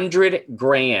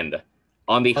 $100,000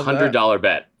 on the $100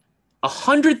 bet.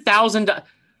 $100,000.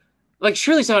 Like,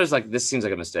 surely someone is like, this seems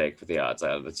like a mistake for the odds.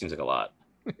 That seems like a lot.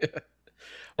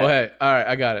 Well, hey, all right,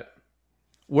 I got it.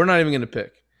 We're not even going to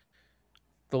pick.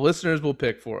 The listeners will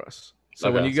pick for us. So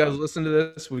when you guys listen to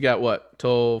this, we got what?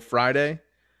 Till Friday?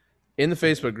 In the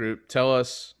Facebook group, tell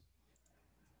us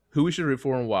who we should root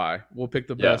for and why. We'll pick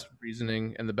the best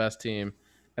reasoning and the best team,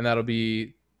 and that'll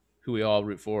be who we all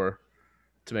root for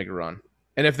to make a run.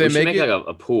 And if they make it like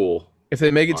a pool, if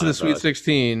they make it to the Sweet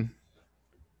 16,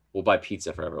 we'll buy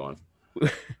pizza for everyone.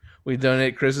 We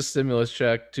donate Chris's stimulus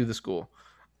check to the school.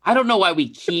 I don't know why we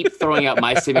keep throwing out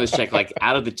my stimulus check. Like,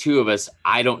 out of the 2 of us,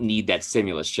 I don't need that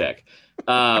stimulus check.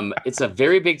 It's a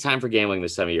very big time for gambling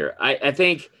this time of year. I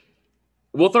think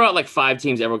we'll throw out like 5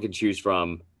 teams everyone can choose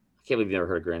from. I can't believe you never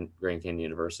heard of Grand Canyon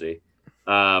University.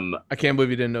 I can't believe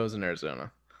you didn't know it was in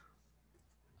Arizona.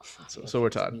 So we're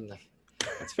tied.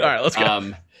 That's fair. All right, let's go.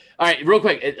 All right, real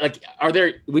quick. Like,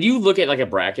 would you look at like a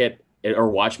bracket or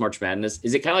watch March Madness?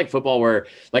 Is it kind of like football where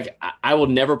like I will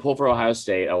never pull for Ohio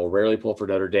State. I will rarely pull for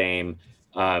Notre Dame.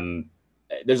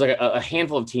 There's like a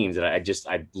handful of teams that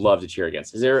I'd love to cheer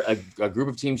against. Is there a group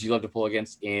of teams you love to pull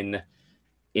against in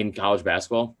college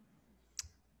basketball?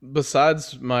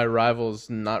 Besides my rivals,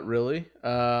 not really.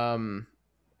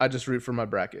 I just root for my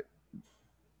bracket.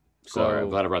 So I'm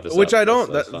glad I brought this which up. I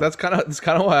don't. That's kind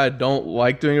of why I don't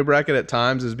like doing a bracket at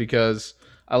times, is because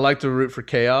I like to root for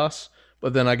chaos,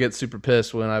 but then I get super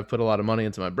pissed when I've put a lot of money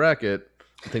into my bracket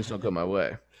and things don't go my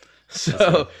way.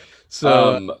 So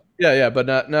yeah, but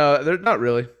they're not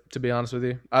really. To be honest with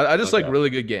you, I just like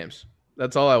really good games.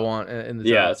 That's all I want in the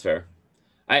yeah, that's fair.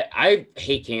 I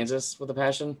hate Kansas with a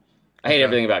passion. I hate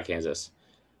everything about Kansas.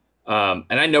 And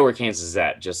I know where Kansas is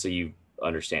at, just so you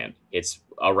understand. It's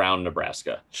around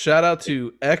Nebraska. Shout out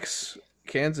to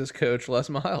ex-Kansas coach Les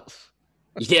Miles.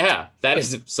 Yeah, that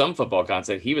is some football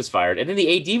concept. He was fired. And then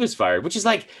the AD was fired, which is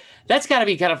like, that's got to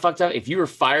be kind of fucked up. If you were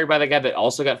fired by the guy that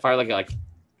also got fired like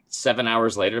 7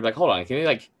 hours later, like, hold on, can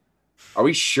we are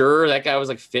we sure that guy was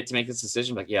like fit to make this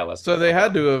decision? Like, yeah, let's. So they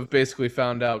had to have basically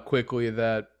found out quickly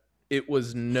that it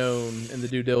was known in the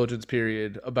due diligence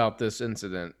period about this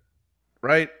incident,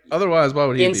 right? Otherwise, why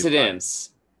would he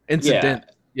Incidents. Incident.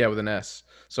 Yeah, with an S.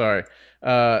 Sorry.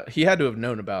 He had to have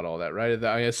known about all that, right?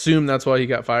 I assume that's why he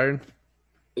got fired.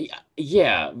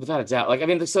 Yeah, without a doubt. Like, I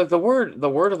mean, so the word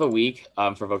of the week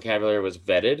for vocabulary was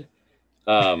vetted,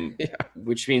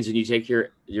 which means when you take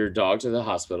your dog to the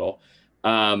hospital.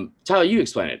 Tyler, you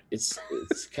explain it. It's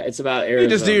about Arizona. You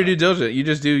just do your due diligence. You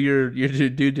just do your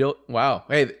due diligence. Wow.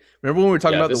 Hey, remember when we were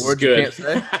talking about the words you can't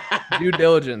say? Due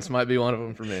diligence might be one of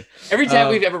them for me. Every time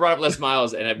we've ever brought up Les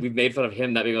Miles and we've made fun of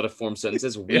him not being able to form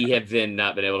sentences, we have then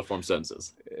not been able to form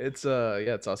sentences. It's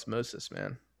it's osmosis,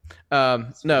 man.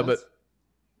 No, but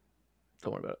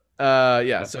don't worry about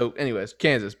it. So anyways,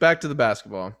 Kansas, back to the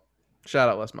basketball. Shout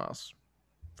out Les Miles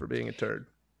for being a turd.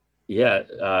 Yeah,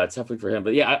 tough week for him.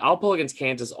 But yeah, I'll pull against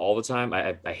Kansas all the time.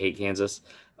 I hate Kansas.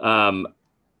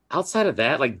 Outside of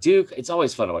that, like Duke, it's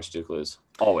always fun to watch Duke lose.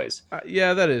 Always.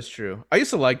 Yeah, that is true. I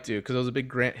used to like Duke because I was a big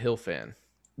Grant Hill fan,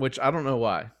 which I don't know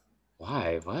why.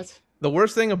 Why? What? The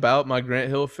worst thing about my Grant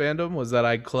Hill fandom was that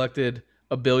I collected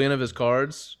 1 billion of his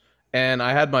cards, and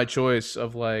I had my choice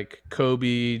of like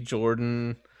Kobe,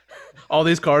 Jordan, all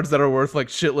these cards that are worth like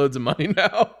shitloads of money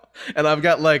now. And I've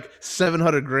got like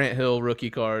 700 Grant Hill rookie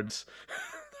cards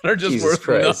that are just Jesus worth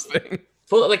Christ. nothing.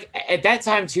 Well, like at that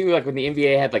time too, like when the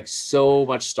NBA had like so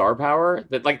much star power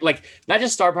that like not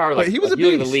just star power, like he was like a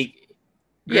beast. The league.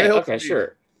 Grant Yeah, Hill okay,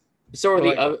 sure. So are for the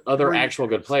like other 3 actual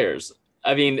good years. players.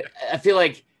 I mean, I feel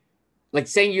like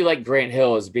saying you like Grant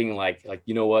Hill is being like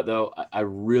you know what though, I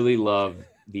really love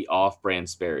the off-brand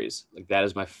Sperry's. Like that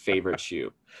is my favorite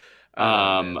shoe.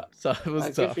 I know, man. So it was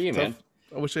Good for tough. you, man.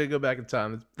 I wish I could go back in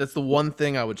time. That's the one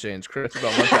thing I would change, Chris,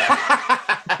 about my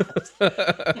past.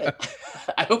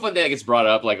 I hope one day that gets brought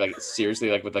up, like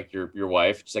seriously, like with like your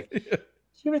wife. Just like, do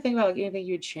you ever think about like, anything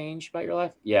you'd change about your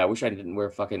life? Yeah, I wish I didn't wear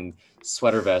fucking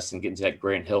sweater vests and get into that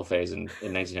Grant Hill phase in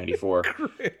 1994.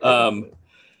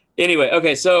 Anyway,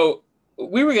 okay, so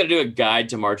we were gonna do a guide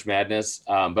to March Madness,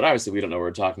 but obviously we don't know what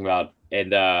we're talking about,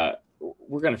 and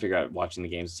we're gonna figure out watching the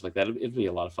games and stuff like that. It'll be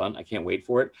a lot of fun. I can't wait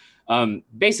for it.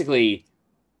 Basically,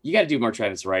 you got to do March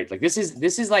Madness right. Like this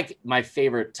is like my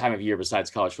favorite time of year besides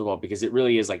college football, because it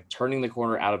really is like turning the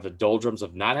corner out of the doldrums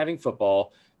of not having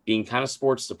football, being kind of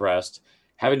sports depressed,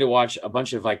 having to watch a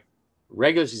bunch of like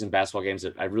regular season basketball games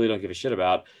that I really don't give a shit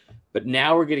about. But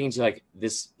now we're getting into like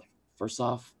this. First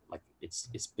off, like it's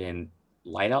been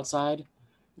light outside.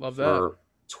 Love that. For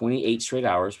 28 straight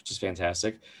hours, which is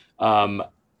fantastic.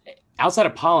 Outside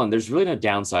of pollen, there's really no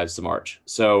downsides to March.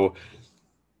 So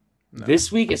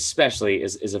this week especially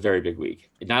is a very big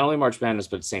week. Not only March Madness,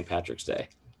 but St. Patrick's Day.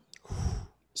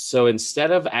 So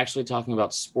instead of actually talking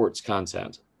about sports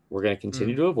content, we're going to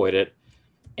continue to avoid it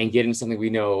and get into something we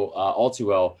know all too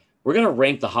well. We're going to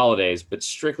rank the holidays, but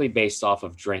strictly based off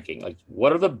of drinking. Like,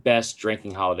 what are the best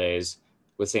drinking holidays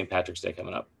with St. Patrick's Day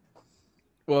coming up?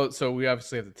 Well, so we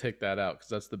obviously have to take that out because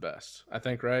that's the best, I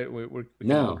think, right? We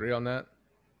can all agree on that.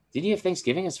 Did you have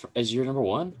Thanksgiving as your number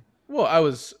one? Well, I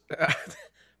was...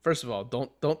 First of all,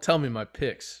 don't tell me my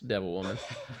picks, Devil Woman.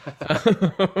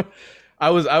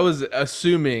 I was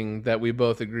assuming that we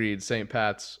both agreed St.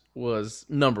 Pat's was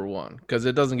number one because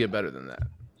it doesn't get better than that.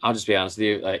 I'll just be honest with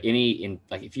you.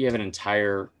 If you have an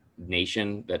entire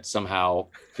nation that somehow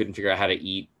couldn't figure out how to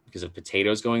eat because of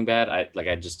potatoes going bad,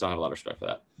 I just don't have a lot of respect for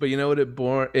that. But you know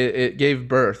what? It gave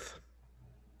birth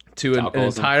to an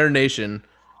entire nation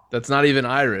that's not even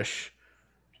Irish.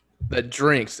 That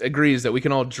agrees that we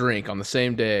can all drink on the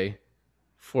same day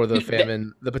for the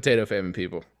famine, the potato famine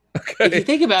people. Okay. If you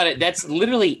think about it, that's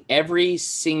literally every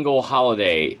single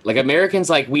holiday. Like Americans,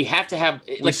 like we have to have.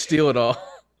 Like, we steal it all.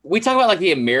 We talk about like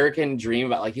the American dream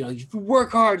about like, you can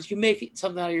work hard, you can make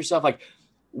something out of yourself. Like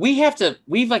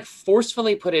we've like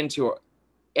forcefully put into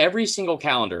every single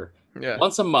calendar. Yeah.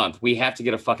 Once a month, we have to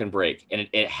get a fucking break, and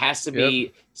it has to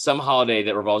be some holiday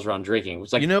that revolves around drinking.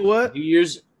 It's like, you know what? New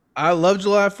Year's. I love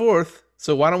July 4th,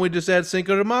 so why don't we just add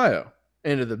Cinco de Mayo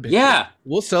into the big thing?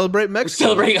 We'll celebrate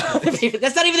Mexico.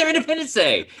 That's not even their Independence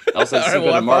Day. I'll say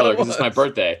Cinco de Mayo because it's my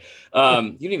birthday. You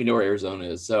don't even know where Arizona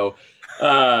is. So,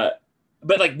 but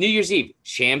like New Year's Eve,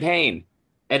 champagne.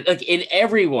 And like in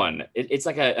everyone, it's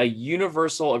like a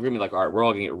universal agreement. Like, all right, we're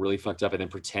all going to get really fucked up and then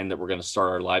pretend that we're going to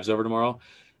start our lives over tomorrow.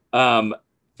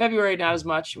 February, not as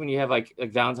much when you have like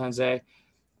Valentine's Day.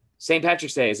 St.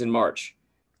 Patrick's Day is in March.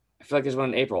 I feel like there's one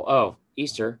in April. Oh,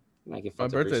 Easter. My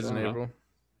birthday's in April.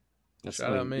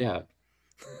 Shout out me. Yeah.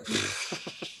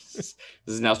 This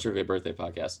is now strictly a birthday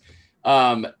podcast.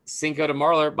 Cinco de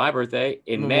Mayo, my birthday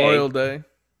in Memorial May. Day.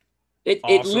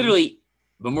 It literally,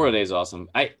 Memorial Day is awesome.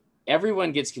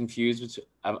 Everyone gets confused,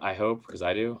 I hope, because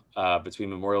I do,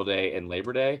 between Memorial Day and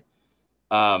Labor Day.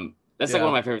 That's like one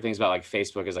of my favorite things about like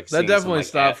Facebook is like that definitely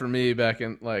stopped for me back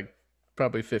in like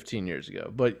probably 15 years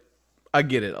ago, but I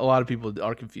get it. A lot of people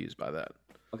are confused by that.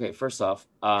 Okay, first off,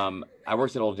 I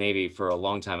worked at Old Navy for a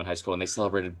long time in high school, and they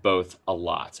celebrated both a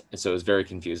lot, and so it was very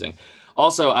confusing.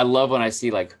 Also, I love when I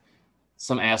see like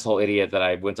some asshole idiot that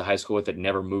I went to high school with that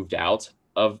never moved out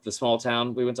of the small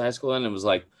town we went to high school in and was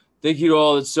like, "Thank you to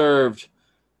all that served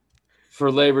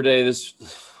for Labor Day. This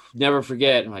never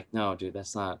forget." I'm like, "No, dude,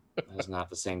 that's not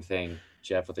the same thing."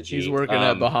 Jeff with a G. He's working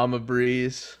at Bahama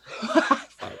Breeze.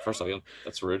 First of all,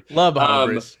 that's rude. Love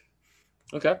Bahama Breeze.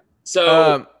 Okay,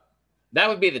 so that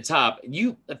would be the top.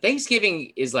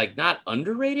 Thanksgiving is like not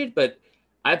underrated, but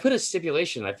I put a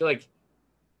stipulation. I feel like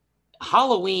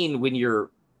Halloween when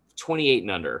you're 28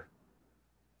 and under,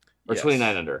 or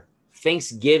 29 under.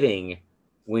 Thanksgiving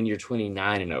when you're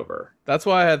 29 and over. That's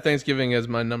why I had Thanksgiving as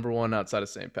my number one outside of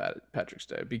St. Patrick's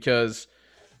Day, because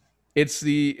it's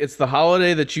the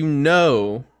holiday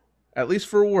that at least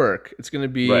for work, it's going to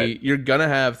be you're going to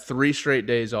have 3 straight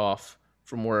days off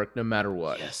from work no matter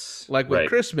what. Yes. Like with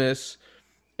Christmas,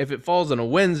 if it falls on a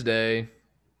Wednesday,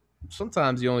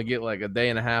 sometimes you only get like a day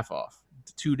and a half off,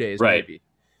 2 days maybe.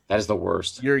 That is the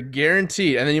worst. You're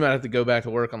guaranteed, and then you might have to go back to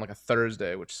work on like a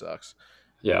Thursday, which sucks.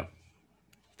 Yeah.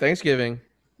 Thanksgiving,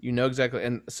 exactly,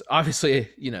 and obviously,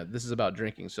 this is about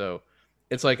drinking, so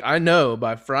it's like I know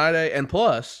by Friday, and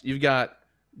plus you've got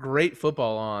great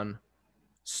football on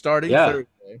starting Yeah.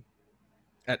 Thursday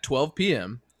at 12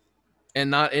 p.m.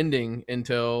 and not ending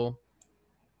until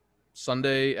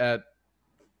Sunday at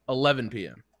 11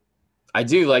 p.m. I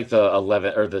do like the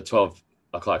 11 or the 12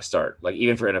 o'clock start. Like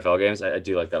even for NFL games, I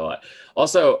do like that a lot.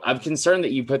 Also, I'm concerned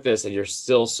that you put this and you're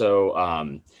still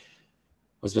so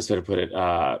what's the best way to put it?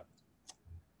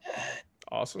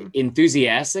 Awesome.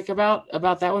 Enthusiastic about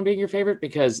that one being your favorite,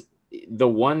 because the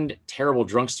one terrible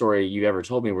drunk story you ever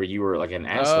told me where you were like an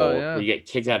asshole, Yeah. you get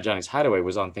kicked out of Johnny's Hideaway,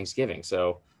 was on Thanksgiving.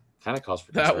 So kind of cause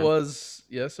for concern. That was,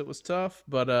 yes, it was tough,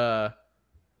 but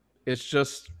it's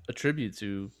just a tribute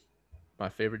to my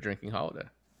favorite drinking holiday.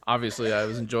 Obviously, I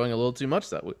was enjoying a little too much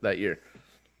that year.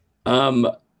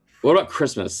 What about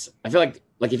Christmas? I feel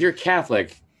like if you're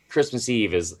Catholic, Christmas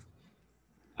Eve is.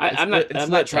 I'm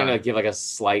not trying to give like a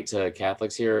slight to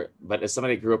Catholics here, but as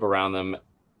somebody who grew up around them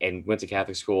and went to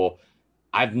Catholic school,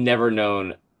 I've never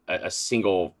known a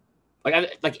single like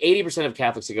 80% of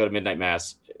Catholics that go to midnight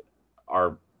mass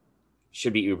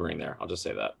should be Ubering there. I'll just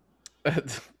say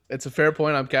that. It's a fair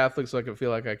point. I'm Catholic, so I can feel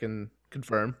like I can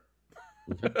confirm.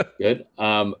 Good.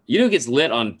 You know who gets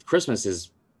lit on Christmas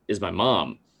is my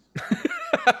mom.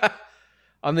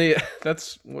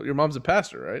 That's your mom's a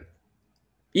pastor, right?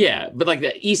 Yeah, but like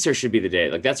the Easter should be the day.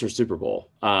 Like that's her Super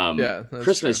Bowl. Yeah,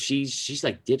 Christmas, true. She's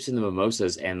like dips in the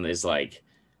mimosas and is like,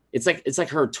 it's like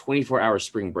her 24-hour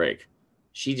spring break.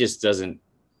 She just doesn't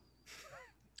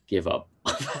give up.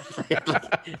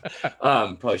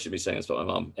 Probably should be saying this about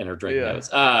my mom and her drinking habits.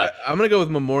 I'm gonna go with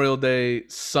Memorial Day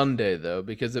Sunday though,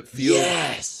 because it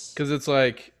feels because it's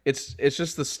like it's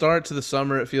just the start to the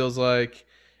summer. It feels like,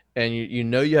 and you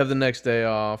know you have the next day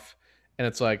off. And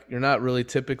it's like you're not really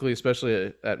typically,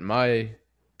 especially at my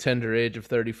tender age of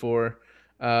 34,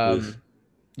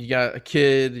 you got a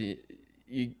kid,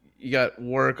 you got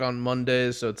work on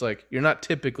Mondays, so it's like you're not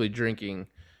typically drinking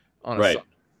on a Sunday.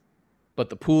 But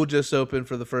the pool just opened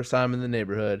for the first time in the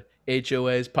neighborhood.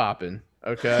 HOA's popping,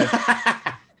 okay?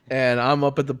 And I'm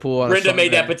up at the pool on Brenda a Sunday,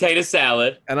 made that potato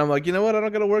salad. and I'm like, you know what? I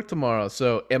don't got to work tomorrow.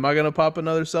 So am I going to pop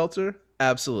another seltzer?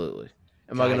 Absolutely.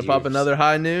 Am I going to pop another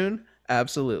high noon?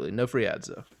 Absolutely. No free ads,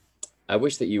 though. I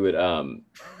wish that you would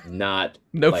not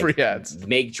free ads.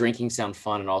 Make drinking sound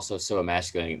fun and also so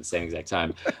emasculating at the same exact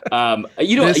time.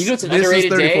 You know it's an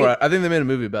underrated day. I think they made a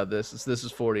movie about this. This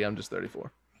is 40. I'm just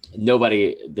 34.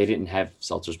 They didn't have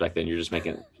seltzers back then. You're just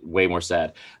making it way more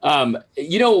sad.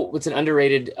 You know what's an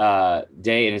underrated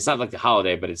day, and it's not like the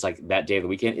holiday, but it's like that day of the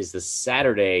weekend is the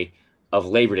Saturday of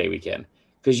Labor Day weekend.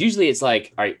 Because usually it's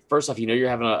like, all right, first off, you're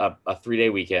having a 3-day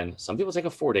weekend. Some people take a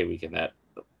 4-day weekend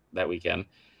that weekend.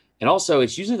 And also,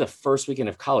 it's usually the first weekend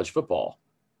of college football.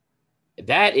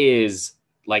 That is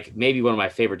like maybe one of my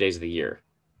favorite days of the year.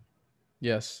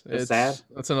 Yes.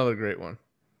 That's another great one.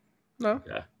 No.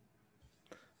 Yeah.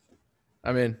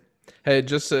 I mean, hey,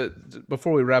 just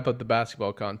before we wrap up the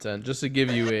basketball content, just to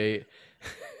give you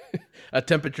a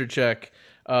temperature check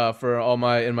for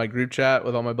in my group chat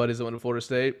with all my buddies that went to Florida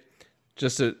State.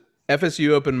 Just FSU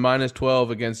opened -12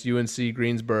 against UNC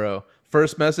Greensboro.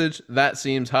 First message, that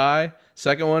seems high.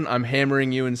 Second one, I'm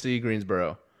hammering UNC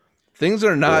Greensboro. Things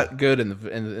are not good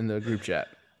in the group chat.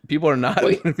 People are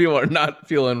not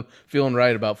feeling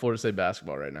right about Florida State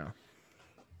basketball right now.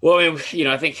 Well, I mean,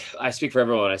 I think I speak for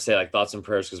everyone when I say like thoughts and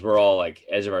prayers, because we're all like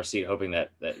edge of our seat hoping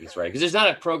that it's right. Because there's not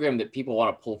a program that people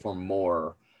want to pull for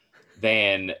more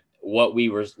than what we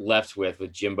were left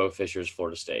with Jimbo Fisher's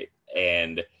Florida State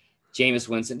and Jameis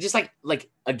Winston, just like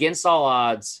against all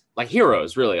odds, like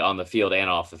heroes really on the field and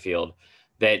off the field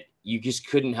that you just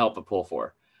couldn't help but pull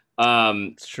for.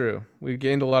 It's true. We've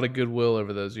gained a lot of goodwill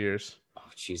over those years. Oh,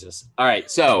 Jesus. All right.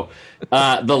 So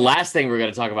the last thing we're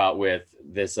going to talk about with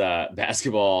this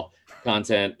basketball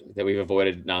content that we've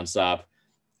avoided nonstop.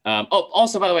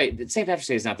 Also, by the way, St. Patrick's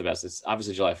Day is not the best. It's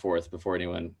obviously July 4th before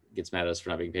anyone gets mad at us for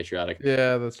not being patriotic.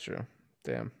 Yeah, that's true.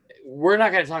 Damn. We're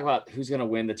not going to talk about who's going to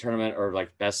win the tournament or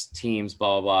like best teams,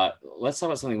 blah, blah, blah. Let's talk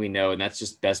about something we know, and that's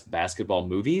just best basketball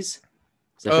movies.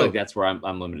 So I feel like that's where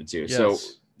I'm limited to. Yes. So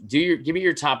give me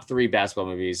your top 3 basketball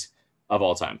movies of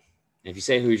all time. And if you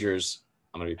say Hoosiers,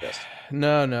 I'm going to be pissed.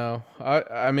 No.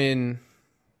 I mean,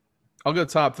 I'll go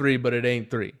top 3, but it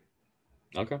ain't 3.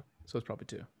 Okay. So it's probably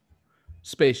 2.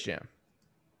 Space Jam.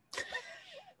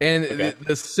 And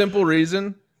the simple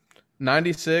reason,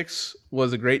 96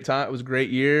 was a great time. It was a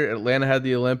great year. Atlanta had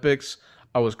the Olympics.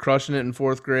 I was crushing it in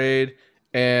 4th grade.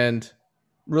 And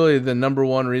really the number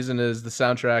one reason is the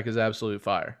soundtrack is absolute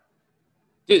fire.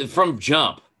 Dude, from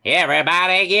jump.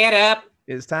 Everybody get up.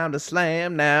 It's time to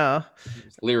slam now.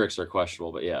 Lyrics are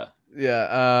questionable, but yeah.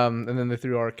 Yeah. And then they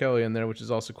threw R. Kelly in there, which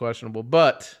is also questionable.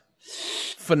 But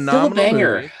phenomenal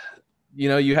movie.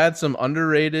 You had some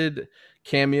underrated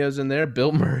cameos in there.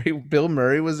 Bill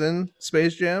Murray was in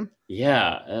Space Jam.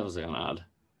 Yeah, that was kind of odd.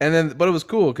 And then, but it was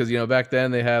cool because back then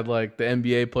they had like the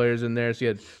NBA players in there. So you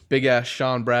had big ass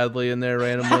Sean Bradley in there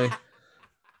randomly.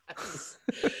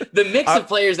 The mix of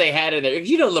players they had in there.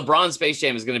 LeBron Space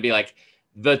Jam is going to be like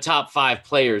the top 5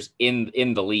 players in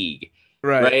the league,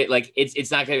 right? Like it's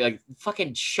not going to be like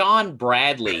fucking Sean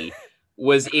Bradley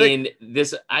was in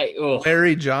this.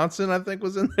 Larry Johnson, I think,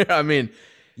 was in there. I mean,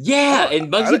 yeah,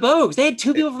 and Muggsy Bogues. They had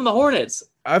 2 people from the Hornets.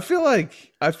 I feel like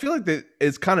that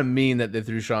it's kind of mean that they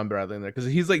threw Sean Bradley in there because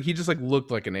he just like looked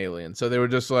like an alien. So they were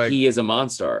just like, he is a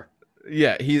monster.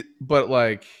 Yeah, but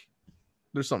like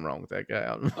there's something wrong with that guy.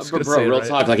 Bro, real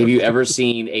talk. Like, have you ever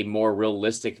seen a more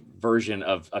realistic version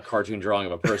of a cartoon drawing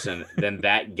of a person than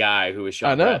that guy who is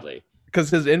Sean Bradley? Because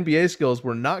his NBA skills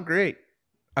were not great.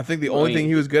 I think the only thing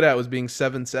he was good at was being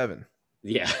 7'7".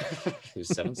 Yeah, he was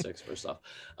 7'6" first off.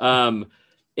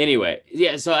 Anyway,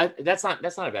 yeah. So that's not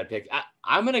a bad pick.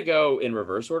 I'm gonna go in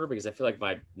reverse order because I feel like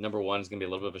my number 1 is gonna be a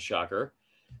little bit of a shocker.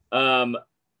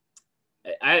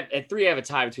 At 3, I have a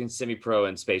tie between Semi-Pro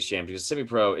and Space Jam because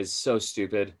Semi-Pro is so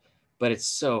stupid, but it's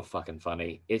so fucking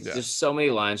funny. It's just so many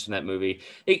lines from that movie.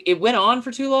 It went on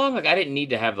for too long. Like, I didn't need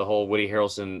to have the whole Woody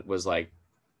Harrelson was like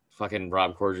fucking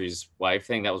Rob Corddry's wife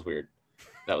thing. That was weird.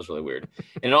 That was really weird.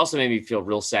 And it also made me feel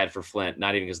real sad for Flint,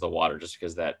 not even because of the water, just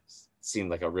because that seemed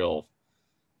like a real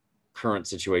current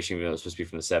situation, even though it was supposed to be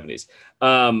from the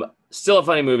 70s. Still a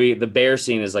funny movie. The bear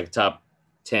scene is like top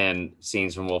 10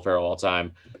 scenes from Will Ferrell all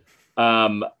time.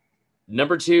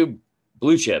 Number 2,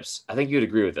 Blue Chips. I think you'd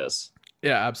agree with this.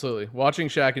 Yeah, absolutely. Watching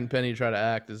Shaq and Penny try to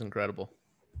act is incredible.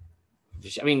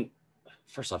 I mean,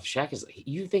 first off, Shaq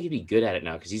you think he'd be good at it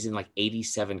now because he's in like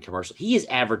 87 commercials. He is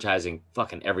advertising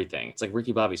fucking everything. It's like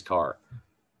Ricky Bobby's car.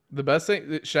 The best thing,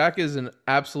 Shaq is an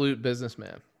absolute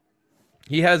businessman.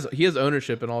 He has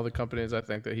ownership in all the companies I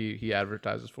think that he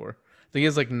advertises for. I think he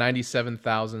has like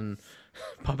 97,000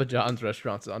 Papa John's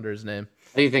restaurants under his name.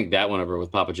 How do you think that went over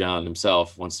with Papa John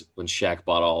himself when Shaq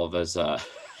bought all of his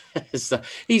his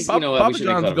stuff? Papa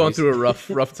John's going through a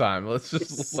rough time. Let's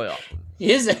just lay off.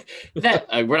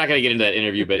 We're not going to get into that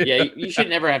interview, but yeah, you should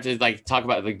never have to like talk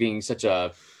about like being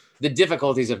the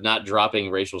difficulties of not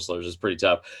dropping racial slurs is pretty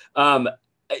tough.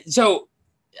 So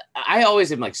I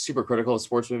always am like super critical of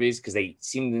sports movies because they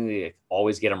seem to like,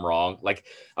 always get them wrong. Like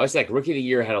I always say, like Rookie of the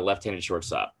Year had a left-handed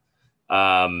shortstop.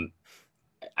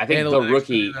 I think the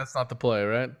rookie. That's not the play,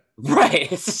 right?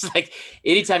 Right. It's just like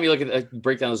anytime you look at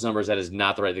break down those numbers, that is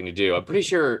not the right thing to do. I'm pretty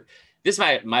sure this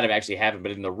might have actually happened,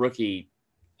 but in the rookie,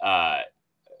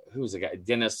 who's the guy?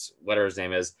 Dennis, whatever his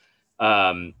name is,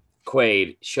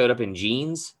 Quaid showed up in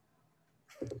jeans.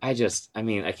 I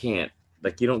can't.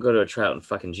 Like, you don't go to a tryout in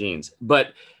fucking jeans.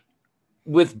 But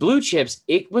with Blue Chips,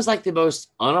 it was like the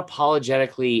most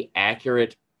unapologetically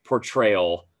accurate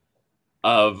portrayal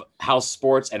of how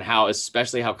sports and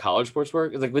especially how college sports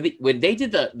work. It's like when they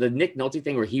did the Nick Nolte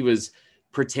thing where he was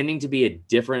pretending to be a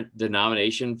different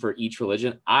denomination for each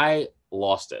religion, I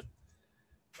lost it.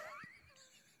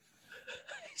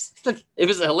 It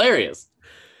was hilarious.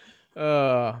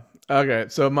 Okay,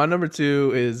 so my number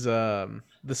 2 is The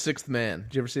Sixth Man.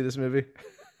 Did you ever see this movie?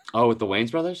 Oh, with the Wayans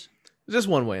brothers? Just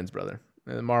one Wayans brother,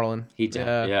 Marlon. He did,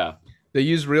 yeah. They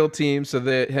used real teams, so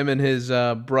that him and his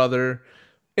brother.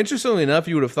 Interestingly enough,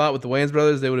 you would have thought with the Wayans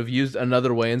brothers they would have used another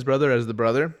Wayans brother as the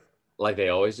brother, like they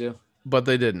always do, but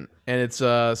they didn't. And it's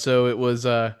so it was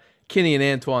Kenny and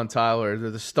Antoine Tyler. They're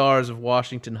the stars of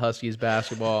Washington Huskies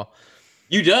basketball.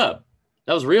 UW,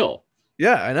 that was real.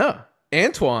 Yeah, I know.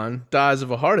 Antoine dies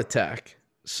of a heart attack.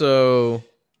 So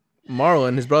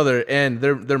Marlon, his brother, and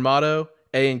their motto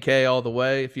A and K all the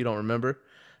way. If you don't remember,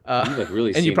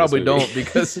 really, and you probably don't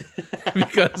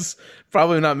because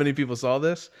probably not many people saw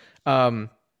this.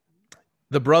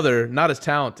 The brother, not as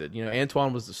talented.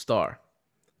 Antoine was the star.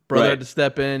 Brother had to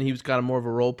step in. He was kind of more of a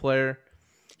role player.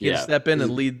 He had to step in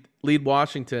and lead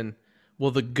Washington.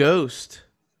 Well, the ghost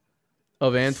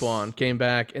of Antoine came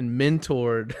back and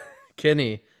mentored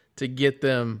Kenny to get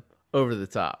them over the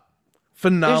top.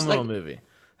 Phenomenal movie.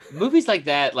 Movies like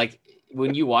that, like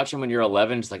when you watch them when you're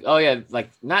 11, it's like, oh yeah,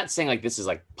 like not saying like this is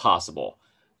like possible,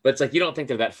 but it's like you don't think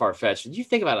they're that far fetched. You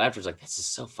think about it after, it's like this is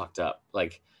so fucked up.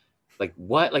 Like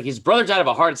what? Like his brother died of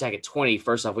a heart attack at 20.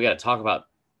 First off, we got to talk about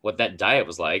what that diet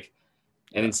was like,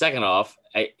 and then second off,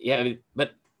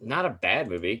 but not a bad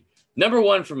movie. Number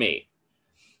 1 for me,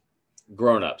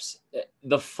 Grown Ups.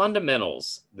 The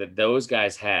fundamentals that those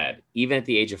guys had, even at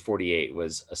the age of 48,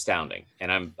 was astounding.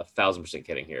 And I'm 1,000%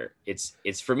 kidding here. It's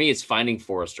for me, it's Finding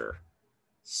Forrester.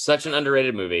 Such an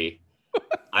underrated movie.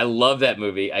 I love that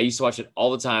movie. I used to watch it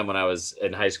all the time when I was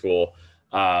in high school.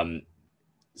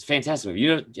 It's a fantastic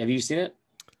movie. Have you seen it?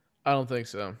 I don't think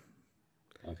so.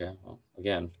 Okay. Well,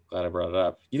 again, glad I brought it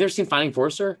up. You never seen Finding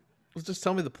Forrester? Well, just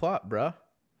tell me the plot, bruh.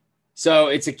 So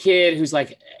it's a kid who's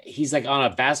he's on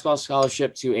a basketball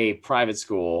scholarship to a private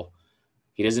school.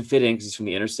 He doesn't fit in because he's from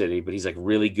the inner city, but he's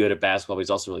really good at basketball. But he's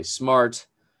also really smart.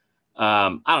 I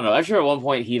don't know. I'm sure at one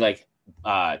point he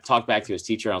talked back to his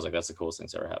teacher. And I was like, that's the coolest thing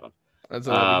that's ever happened. That's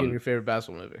your favorite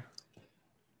basketball movie.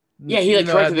 Yeah, he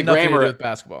corrected the grammar with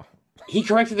basketball. He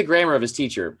corrected the grammar of his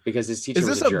teacher because his teacher. Is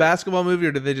this was a basketball movie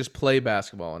or did they just play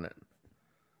basketball in it?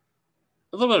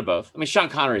 A little bit of both. I mean, Sean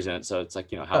Connery's in it, so it's how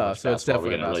much basketball are we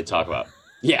going to really talk about?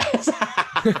 Yeah.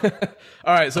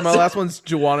 All right, so my last one's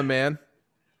Juwanna Mann.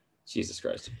 Jesus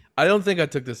Christ. I don't think I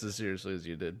took this as seriously as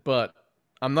you did, but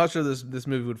I'm not sure this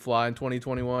movie would fly in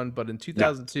 2021, but in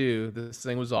 2002, this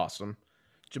thing was awesome.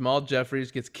 Jamal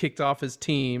Jeffries gets kicked off his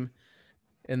team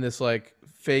in this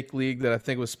fake league that I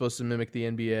think was supposed to mimic the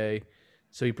NBA.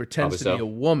 So he pretends to be a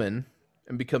woman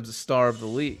and becomes a star of the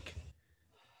league.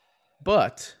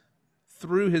 But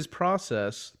through his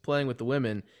process playing with the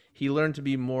women, he learned to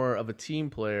be more of a team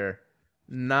player,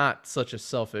 not such a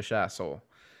selfish asshole.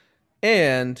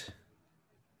 And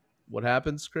what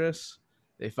happens, Chris?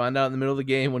 They find out in the middle of the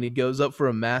game when he goes up for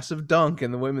a massive dunk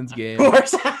in the women's game. Of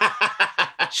course.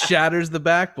 Shatters the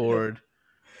backboard.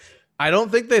 I don't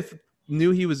think they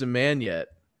knew he was a man yet.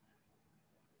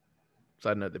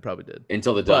 Side note, they probably did.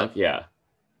 Until the dunk, yeah.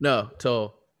 No,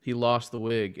 till he lost the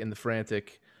wig in the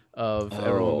frantic of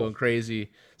everyone going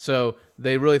crazy. So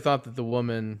they really thought that the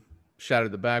woman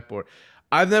shattered the backboard.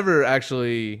 I've never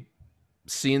actually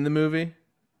seen the movie.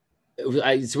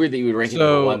 It's weird that you would rank it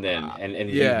number one then,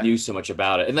 and you knew so much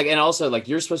about it. And also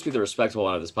you're supposed to be the respectable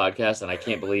one of this podcast, and I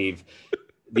can't believe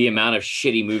the amount of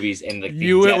shitty movies and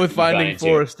you went with Finding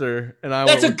Forrester, and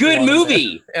that's a good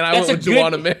movie. And I went with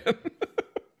Juwanna Mann.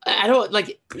 I don't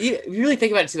you really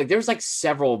think about it too. There was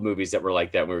several movies that were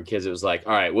like that when we were kids. It was all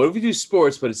right, what if we do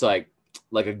sports, but it's like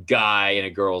a guy in a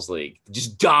girls' league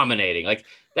just dominating.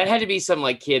 That had to be some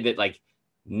kid that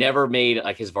never made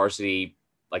his varsity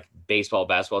baseball,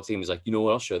 basketball team. He's like, you know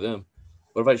what? I'll show them.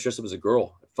 What if I dress up as a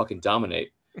girl? I fucking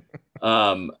dominate. It's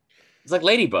like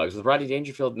Ladybugs with Rodney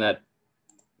Dangerfield and that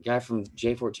guy from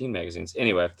J14 magazines.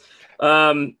 Anyway,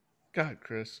 God,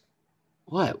 Chris.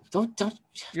 What? Don't.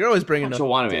 You're always bringing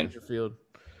up Dangerfield.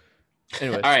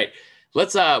 Anyway, all right.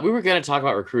 Let's. We were going to talk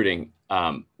about recruiting.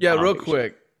 Real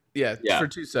quick. Yeah, for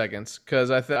 2 seconds,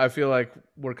 because I feel like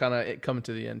we're kind of coming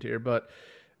to the end here. But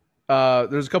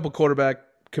there's a couple quarterback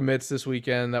commits this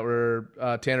weekend that were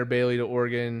Tanner Bailey to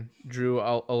Oregon, Drew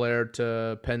Allaire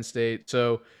to Penn State.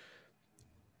 So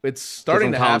it's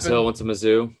starting to happen. Hill went to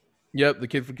Mizzou. Yep, the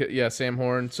kid from Sam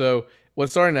Horn. So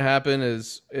what's starting to happen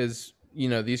is these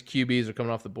QBs are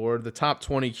coming off the board. The top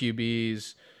 20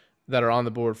 QBs that are on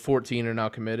the board, 14 are now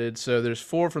committed. So there's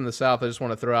 4 from the South I just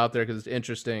want to throw out there because it's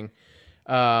interesting.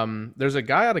 There's a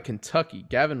guy out of Kentucky,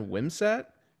 Gavin Wimsatt.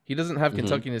 He doesn't have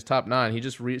Kentucky in his top 9. He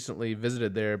just recently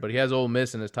visited there, but he has Ole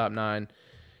Miss in his top 9.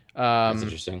 That's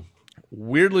interesting.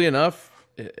 Weirdly enough,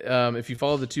 if you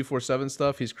follow the 247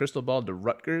 stuff, he's crystal balled to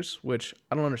Rutgers, which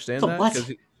I don't understand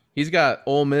because he's got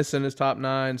Ole Miss in his top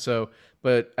 9. So,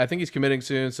 but I think he's committing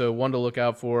soon, so one to look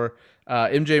out for.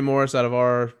 MJ Morris out of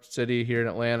our city here in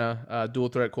Atlanta, dual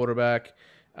threat quarterback.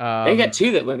 They got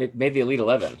 2 that made the Elite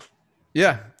 11.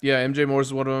 Yeah, MJ Morris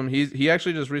is one of them. He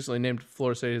actually just recently named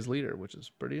Florida State his leader, which is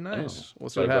pretty nice. We'll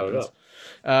see what happens.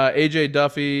 AJ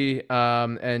Duffy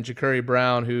and Ja'Curry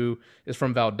Brown, who is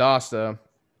from Valdosta.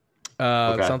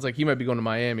 Sounds like he might be going to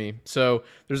Miami. So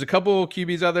there's a couple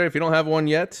QBs out there. If you don't have one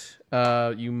yet,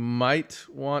 you might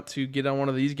want to get on one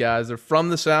of these guys. They're from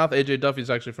the South. AJ Duffy's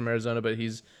actually from Arizona, but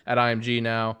he's at IMG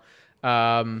now.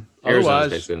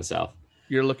 Arizona's basically in the South.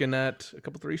 You're looking at a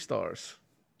couple 3 stars.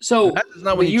 So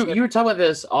you were talking about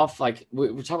this off,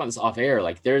 we were talking about this off air.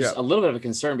 There's a little bit of a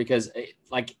concern because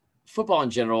football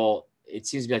in general, it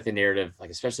seems to be the narrative,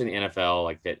 especially in the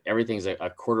NFL, that everything's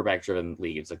a quarterback driven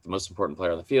league. It's the most important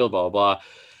player on the field, blah, blah, blah.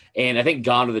 And I think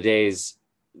gone are the days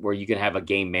where you can have a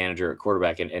game manager at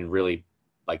quarterback and really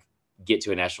get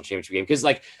to a national championship game. Because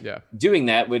doing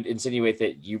that would insinuate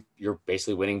that you're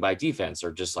basically winning by defense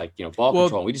or just ball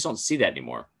control. We just don't see that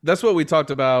anymore. That's what we talked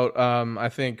about. I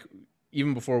think,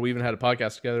 even before we even had a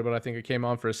podcast together, but I think it came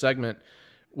on for a segment,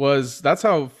 that's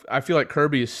how I feel like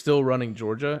Kirby is still running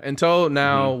Georgia. Until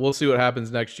now, we'll see what happens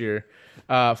next year.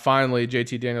 Finally,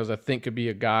 JT Daniels, I think, could be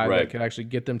a guy that can actually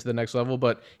get them to the next level.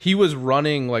 But he was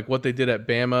running what they did at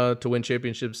Bama to win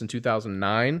championships in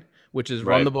 2009, which is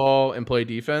run the ball and play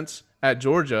defense. At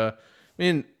Georgia,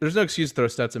 mean, there's no excuse to throw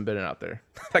Stetson Bennett out there.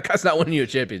 That guy's not winning you a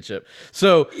championship.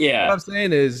 So what I'm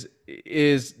saying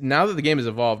is now that the game has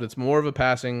evolved, it's more of a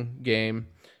passing game.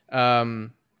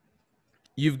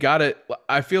 You've got it.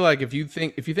 I feel like if you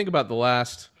think about the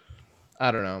last,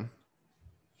 I don't know,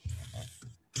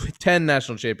 10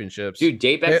 national championships, dude,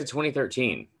 date back to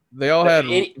 2013. They all had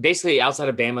basically outside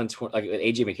of Bama and like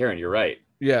AJ McCarron. You're right.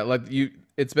 Yeah,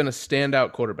 it's been a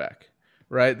standout quarterback,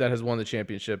 right? That has won the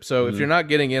championship. So if you're not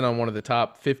getting in on one of the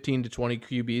top 15 to 20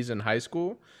 QBs in high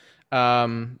school,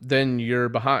 then you're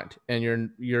behind, and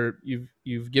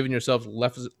you've given yourself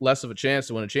less of a chance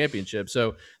to win a championship.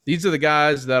 So these are the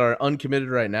guys that are uncommitted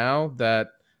right now. That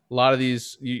a lot of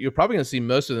these, you're probably going to see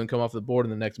most of them come off the board in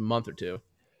the next month or two.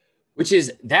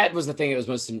 That was the thing that was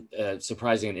most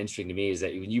surprising and interesting to me, is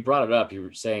that when you brought it up, you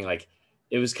were saying like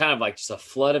it was kind of like just a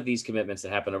flood of these commitments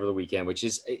that happened over the weekend, which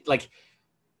is like,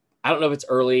 I don't know if it's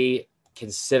early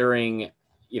considering,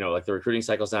 like the recruiting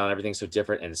cycles now and everything's so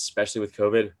different, and especially with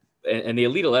COVID and the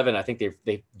Elite 11, I think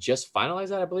they just finalized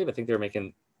that. I believe. I think they're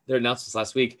making their announcements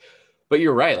last week. But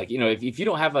you're right. Like, if you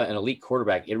don't have an elite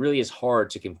quarterback, it really is hard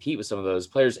to compete with some of those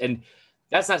players. And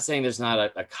that's not saying there's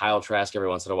not a Kyle Trask every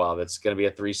once in a while that's going to be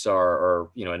a 3-star or,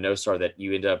 a no-star that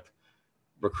you end up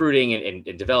recruiting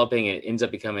and developing, and it ends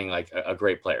up becoming like a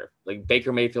great player. Like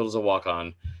Baker Mayfield is a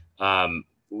walk-on.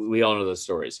 We all know those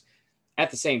stories.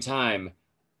 At the same time,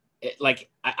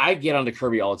 I get onto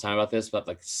Kirby all the time about this, but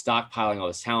like stockpiling all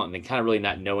this talent and then kind of really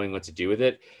not knowing what to do with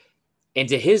it. And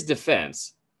to his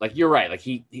defense, like you're right, like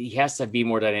he has to be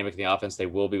more dynamic in the offense. They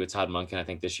will be with Todd Monken, I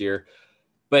think, this year.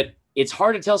 But it's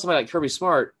hard to tell somebody like Kirby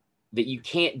Smart that you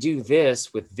can't do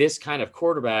this with this kind of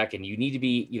quarterback, and you need to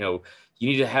be, you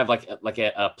need to have like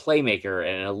a playmaker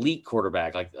and an elite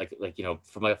quarterback, like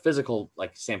from a physical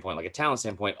standpoint, like a talent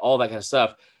standpoint, all that kind of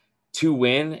stuff to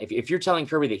win. If you're telling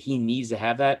Kirby that he needs to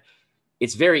have that,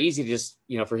 it's very easy to just,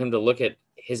 for him to look at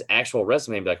his actual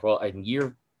resume and be like, well, in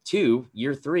year 2,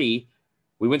 year 3,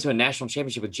 we went to a national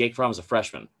championship with Jake Fromm as a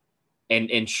freshman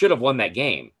and should have won that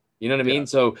game. You know what I mean?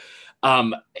 So,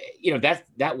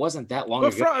 that wasn't that long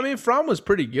ago. Fromm was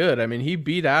pretty good. I mean, he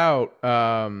beat out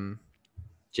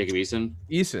Jacob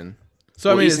Eason.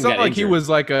 So, well, it's not like injured. He was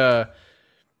like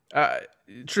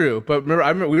true. But I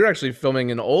remember we were actually filming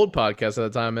an old podcast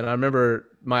at the time, and I remember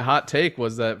my hot take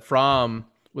was that Fromm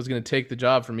was going to take the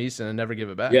job from Eason and never give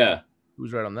it back. Yeah.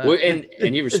 Who's right on that? Well,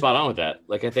 and you were spot on with that.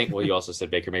 Like, I think, you also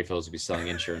said Baker Mayfield was to be selling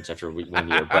insurance after 1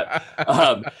 year, but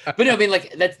no, I mean,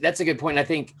 like that's a good point. I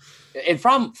think, and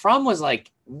Fromm was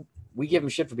like, we give him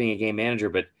shit for being a game manager,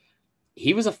 but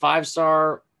he was a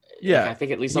 5-star. Yeah. I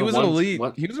think at least he was an elite.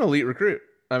 He was an elite recruit.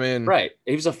 I mean, right.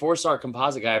 He was a 4-star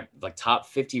composite guy, like top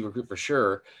 50 recruit for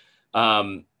sure.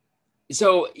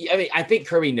 So, I mean, I think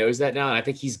Kirby knows that now, and I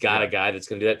think he's got a guy that's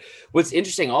going to do that. What's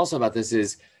interesting also about this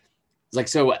is like,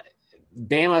 so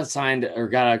Bama signed or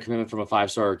got a commitment from a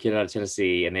 5-star kid out of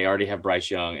Tennessee, and they already have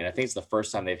Bryce Young. And I think it's the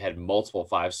first time they've had multiple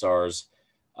 5-stars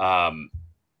on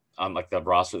like the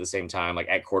roster at the same time, like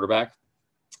at quarterback.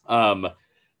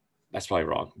 That's probably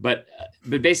wrong, but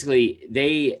basically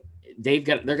they're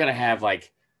going to have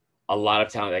like a lot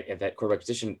of talent at that quarterback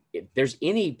position. If there's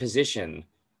any position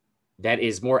that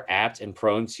is more apt and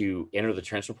prone to enter the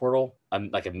transfer portal,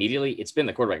 like immediately, it's been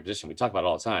the quarterback position. We talk about it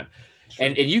all the time. Sure.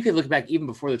 And you could look back even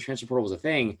before the transfer portal was a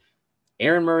thing.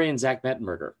 Aaron Murray and Zach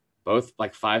Mettenberger, both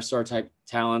like 5-star type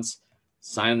talents,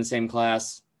 signed in the same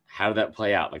class. How did that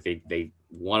play out? Like they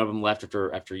one of them left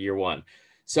after year 1.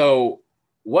 So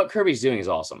what Kirby's doing is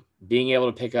awesome. Being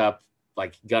able to pick up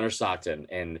like Gunnar Stockton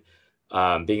and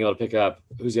being able to pick up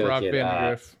who's the other kid?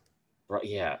 Vandegrift.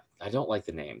 Yeah, I don't like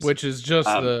the names. Which is just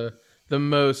the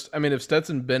most. I mean, if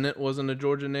Stetson Bennett wasn't a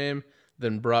Georgia name,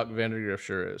 then Brock Vandegrift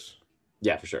sure is.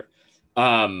 Yeah, for sure.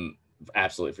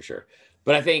 Absolutely for sure.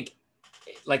 But I think,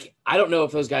 like, I don't know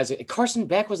if those guys. Carson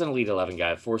Beck was an Elite 11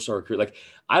 guy, a 4-star recruit. Like,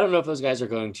 I don't know if those guys are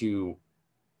going to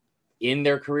end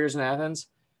their careers in Athens.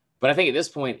 But I think at this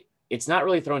point, it's not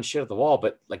really throwing shit at the wall,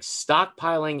 but like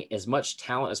stockpiling as much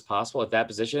talent as possible at that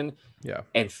position,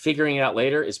 and figuring it out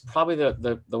later is probably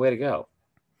the way to go.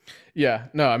 Yeah,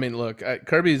 no, I mean, look,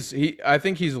 Kirby's I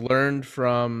think he's learned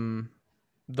from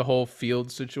the whole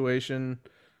field situation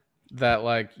that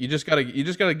like you just gotta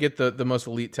get the most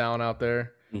elite talent out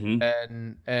there,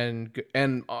 and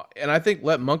I think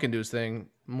let Monken do his thing.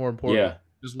 More important,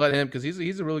 just let him, because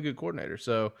he's a really good coordinator.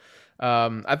 So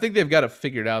I think they've got it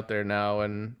figured out there now,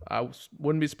 and I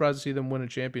wouldn't be surprised to see them win a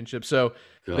championship. So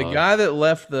the guy that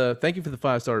left thank you for the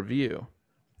 5-star review,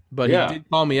 but he did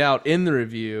call me out in the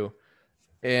review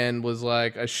and was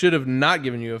like, I should have not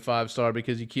given you a 5-star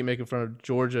because you keep making fun of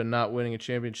Georgia not winning a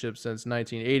championship since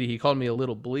 1980. He called me a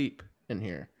little bleep in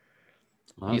here.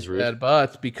 Well, that He was rude. said,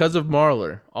 but because of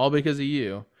Marler, all because of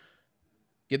you,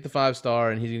 get the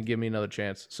 5-star, and he's going to give me another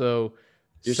chance. So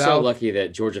You're so South, lucky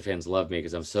that Georgia fans love me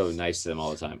because I'm so nice to them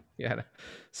all the time. yeah,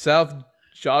 South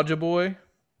Georgia boy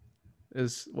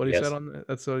is what he said Yes. on that.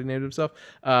 That's what he named himself.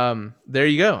 There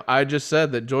you go. I just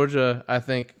said that Georgia, I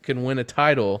think, can win a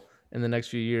title in the next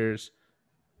few years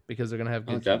because they're going to have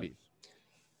good Okay. QBs.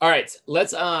 All right,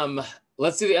 let's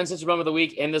do the uncensored moment of the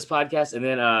week in this podcast, and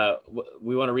then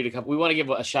we want to read a couple. We want to give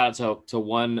a shout out to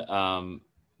one of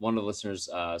the listeners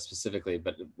specifically.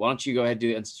 But why don't you go ahead and do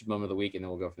the uncensored moment of the week, and then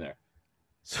we'll go from there.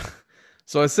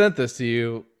 So I sent this to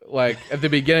you like at the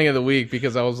beginning of the week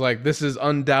because I was like, this is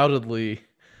undoubtedly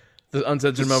the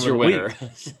uncensored moment of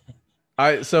the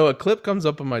week. So a clip comes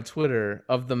up on my Twitter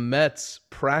of the Mets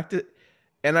practice,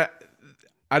 and I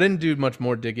didn't do much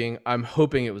more digging. I'm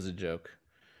hoping it was a joke,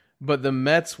 but the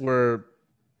Mets were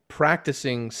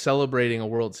practicing celebrating a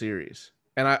World Series,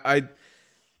 and I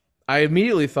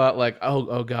immediately thought like,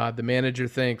 oh god, the manager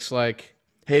thinks like,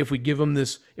 hey, if we give them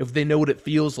this, if they know what it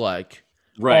feels like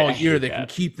all year, they can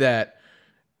keep that.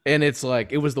 And it's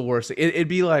like, it was the worst. It'd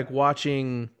be like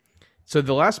watching. So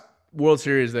the last World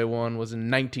Series they won was in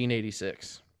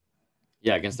 1986.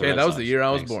 Yeah, against the Red that Sox. was the year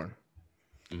I was born.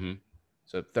 Mm-hmm.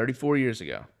 So 34 years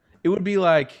ago. It would be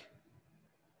like,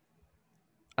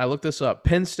 I looked this up.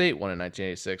 Penn State won in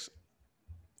 1986.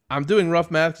 I'm doing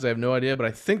rough math because I have no idea, but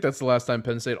I think that's the last time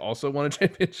Penn State also won a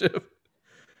championship.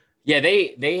 Yeah,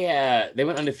 they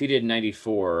went undefeated in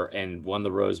 '94 and won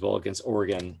the Rose Bowl against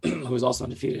Oregon, who was also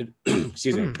undefeated.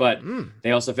 Excuse me, but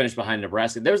they also finished behind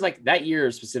Nebraska. There was like that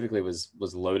year specifically was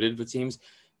loaded with teams,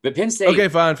 but Penn State. Okay,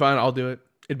 fine, I'll do it.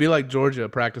 It'd be like Georgia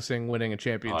practicing winning a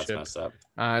championship. Oh, that's messed up.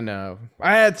 I know.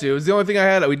 I had to. It was the only thing I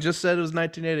had. We just said it was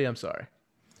 1980. I'm sorry.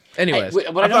 Anyways,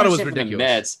 I thought it was ridiculous.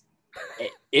 Mets,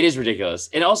 it is ridiculous,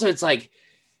 and also it's like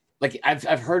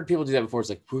I've heard people do that before. It's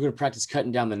like, we're going to practice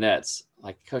cutting down the nets.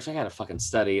 Like, coach, I got to fucking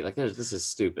study. Like, this is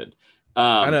stupid.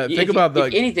 I know. Think about the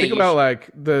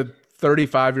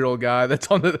 35-year-old guy that's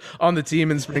on the team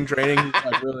in spring training.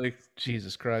 Like, really,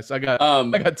 Jesus Christ! I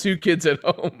got 2 kids at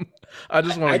home. I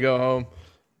just want to go home.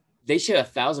 They should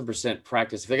 1,000%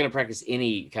 practice. If they're going to practice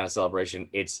any kind of celebration,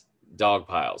 it's dog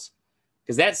piles,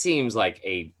 because that seems like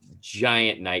a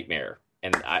giant nightmare.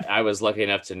 And I was lucky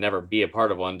enough to never be a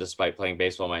part of one, despite playing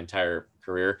baseball my entire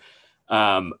career.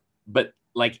 But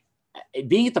like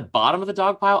being at the bottom of the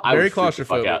dog pile, I would freak the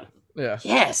fuck out. Yeah.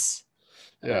 Yes.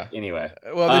 Yeah. Anyway.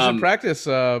 Well, they should practice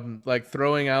like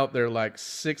throwing out their like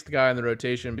 6th guy in the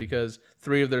rotation because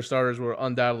 3 of their starters will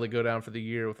undoubtedly go down for the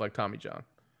year with like Tommy John.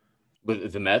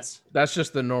 With the Mets? That's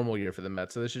just the normal year for the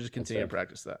Mets, so they should just continue to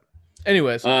practice that.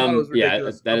 Anyways, yeah,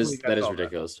 that is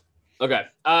ridiculous. Okay.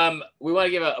 We want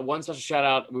to give one special shout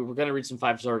out. We were going to read some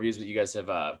 5-star reviews, but you guys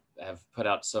have put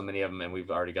out so many of them, and we've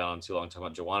already gone on too long talking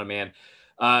about Joanna Man.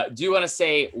 Do you want to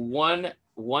say one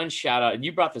shout out? And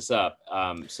you brought this up,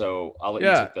 so I'll let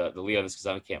you take the lead on this because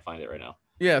I can't find it right now.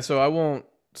 Yeah, so I won't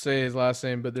say his last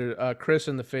name, but there, Chris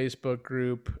in the Facebook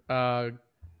group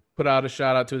put out a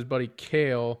shout out to his buddy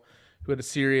Kale, who had a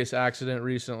serious accident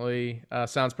recently.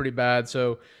 Sounds pretty bad,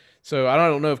 so I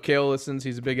don't know if Kale listens.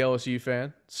 He's a big LSU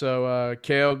fan. So,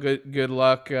 Kale, good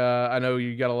luck. I know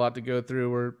you got a lot to go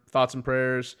through. We're thoughts and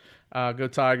prayers. Go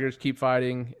Tigers. Keep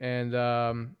fighting. And,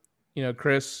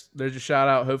 Chris, there's your shout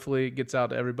out. Hopefully it gets out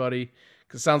to everybody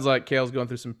because it sounds like Kale's going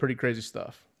through some pretty crazy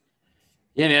stuff.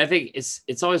 Yeah, man, I think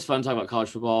it's always fun talking about college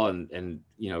football and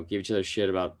give each other shit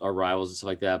about our rivals and stuff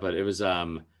like that. But it was,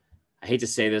 I hate to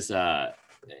say this,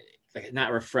 like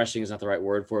not refreshing is not the right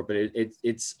word for it, but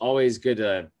it's always good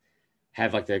to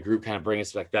have like the group kind of bring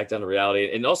us back down to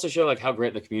reality and also show like how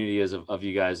great the community is of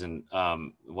you guys and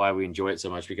why we enjoy it so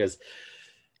much because,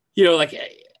 like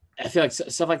I feel like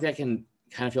stuff like that can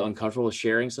kind of feel uncomfortable with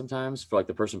sharing sometimes for like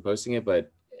the person posting it.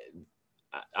 But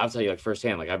I'll tell you like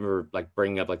firsthand, like I remember like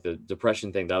bringing up like the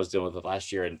depression thing that I was dealing with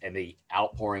last year and the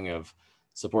outpouring of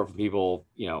support from people,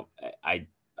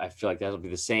 I feel like that'll be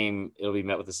the same. It'll be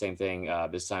met with the same thing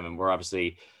this time. And we don't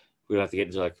have to get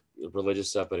into like religious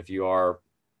stuff, but if you are,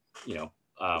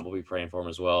 we'll be praying for him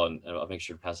as well. And I'll make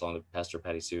sure to pass along to Pastor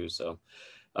Patty Sue. So,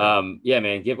 yeah,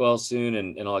 man, get well soon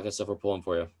and all that good stuff. We're pulling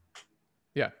for you.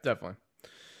 Yeah, definitely.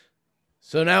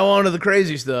 So now on to the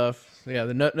crazy stuff. Yeah,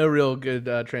 no real good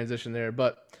transition there.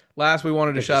 But last, we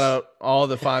wanted to shout out all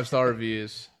the 5-star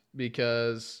reviews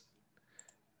because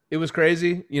it was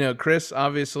crazy. Chris,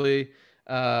 obviously,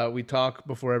 we talk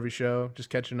before every show, just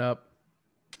catching up.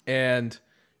 And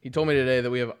he told me today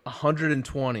that we have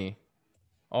 120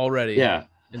 already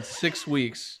in 6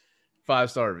 weeks,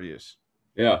 5-star reviews.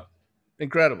 Yeah.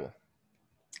 Incredible.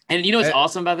 And what's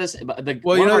awesome about this? The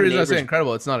reason I say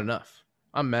incredible, it's not enough.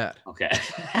 I'm mad. Okay.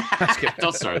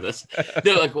 Don't start this.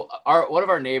 No, like one of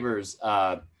our neighbors,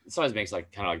 sometimes makes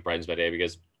like kind of like brightens my day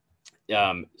because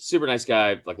super nice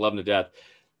guy, like love him to death.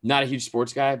 Not a huge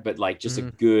sports guy, but like just a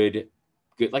good,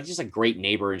 like just a great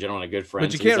neighbor in general and a good friend.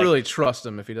 But you can't really trust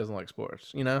him if he doesn't like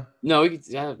sports, you know? No,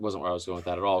 that wasn't where I was going with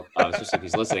that at all. Especially if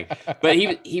he's listening. But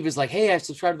he was like, "Hey, I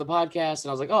subscribed to the podcast," and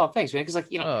I was like, "Oh, thanks, man." Because like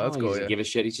that's cool. Give a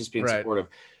shit. He's just being supportive.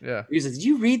 Yeah. He said, "Did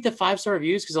you read the 5-star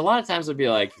reviews?" Because a lot of times it'd be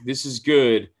like, "This is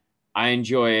good. I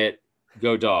enjoy it.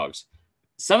 Go Dogs."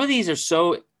 Some of these are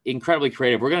so incredibly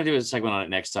creative. We're gonna do a segment on it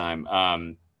next time.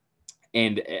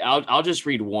 And I'll just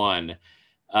read one.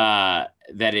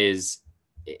 That is,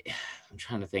 I'm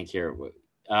trying to think here.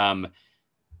 There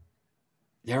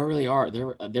really are.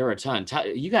 There are a ton.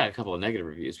 You got a couple of negative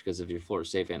reviews because of your Florida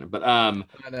State fan, but I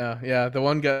know. Yeah, the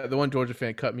one Georgia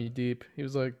fan cut me deep. He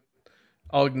was like,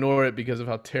 "I'll ignore it because of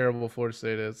how terrible Florida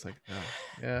State is." Like, oh,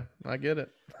 yeah, I get it.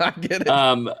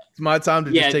 It's my time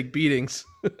to just take beatings.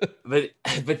 but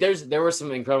there were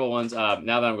some incredible ones. Now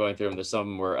that I'm going through them, there's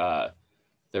some where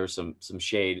there was some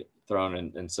shade thrown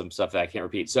and some stuff that I can't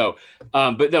repeat. So,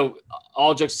 but no,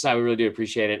 all jokes aside, we really do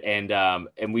appreciate it. And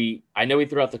I know we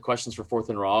threw out the questions for Fourth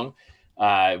and Wrong.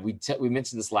 We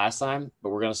mentioned this last time, but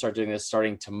we're going to start doing this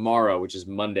starting tomorrow, which is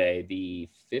Monday, the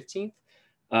 15th.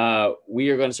 We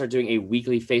are going to start doing a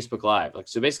weekly Facebook Live.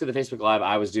 So basically the Facebook Live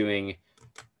I was doing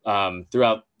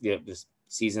throughout this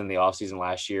season, the off season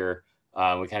last year.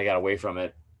 We kind of got away from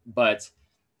it, but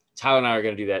Tyler and I are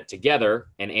going to do that together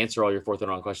and answer all your Fourth and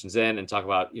Wrong questions and talk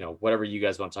about, whatever you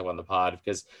guys want to talk about on the pod,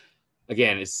 because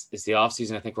again, it's the off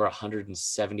season. I think we're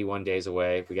 171 days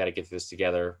away. We got to get this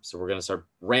together. So we're going to start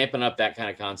ramping up that kind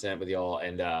of content with y'all.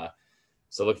 And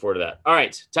so look forward to that. All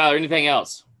right, Tyler, anything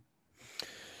else?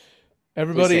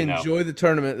 Everybody enjoy the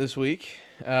tournament this week.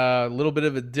 A little bit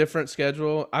of a different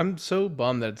schedule. I'm so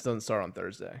bummed that it doesn't start on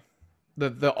Thursday.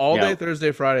 The all day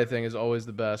Thursday, Friday thing is always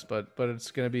the best, but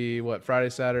it's going to be Friday,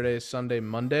 Saturday, Sunday,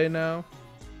 Monday now.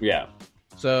 Yeah.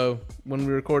 So when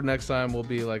we record next time, we'll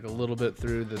be like a little bit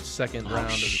through the second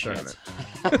round of the tournament.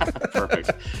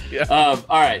 Perfect. Yeah. All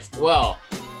right. Well,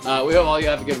 we hope all you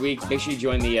have a good week. Make sure you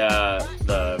join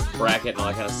the bracket and all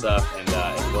that kind of stuff, and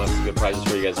we'll have some good prizes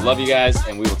for you guys. Love you guys,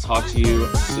 and we will talk to you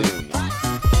soon.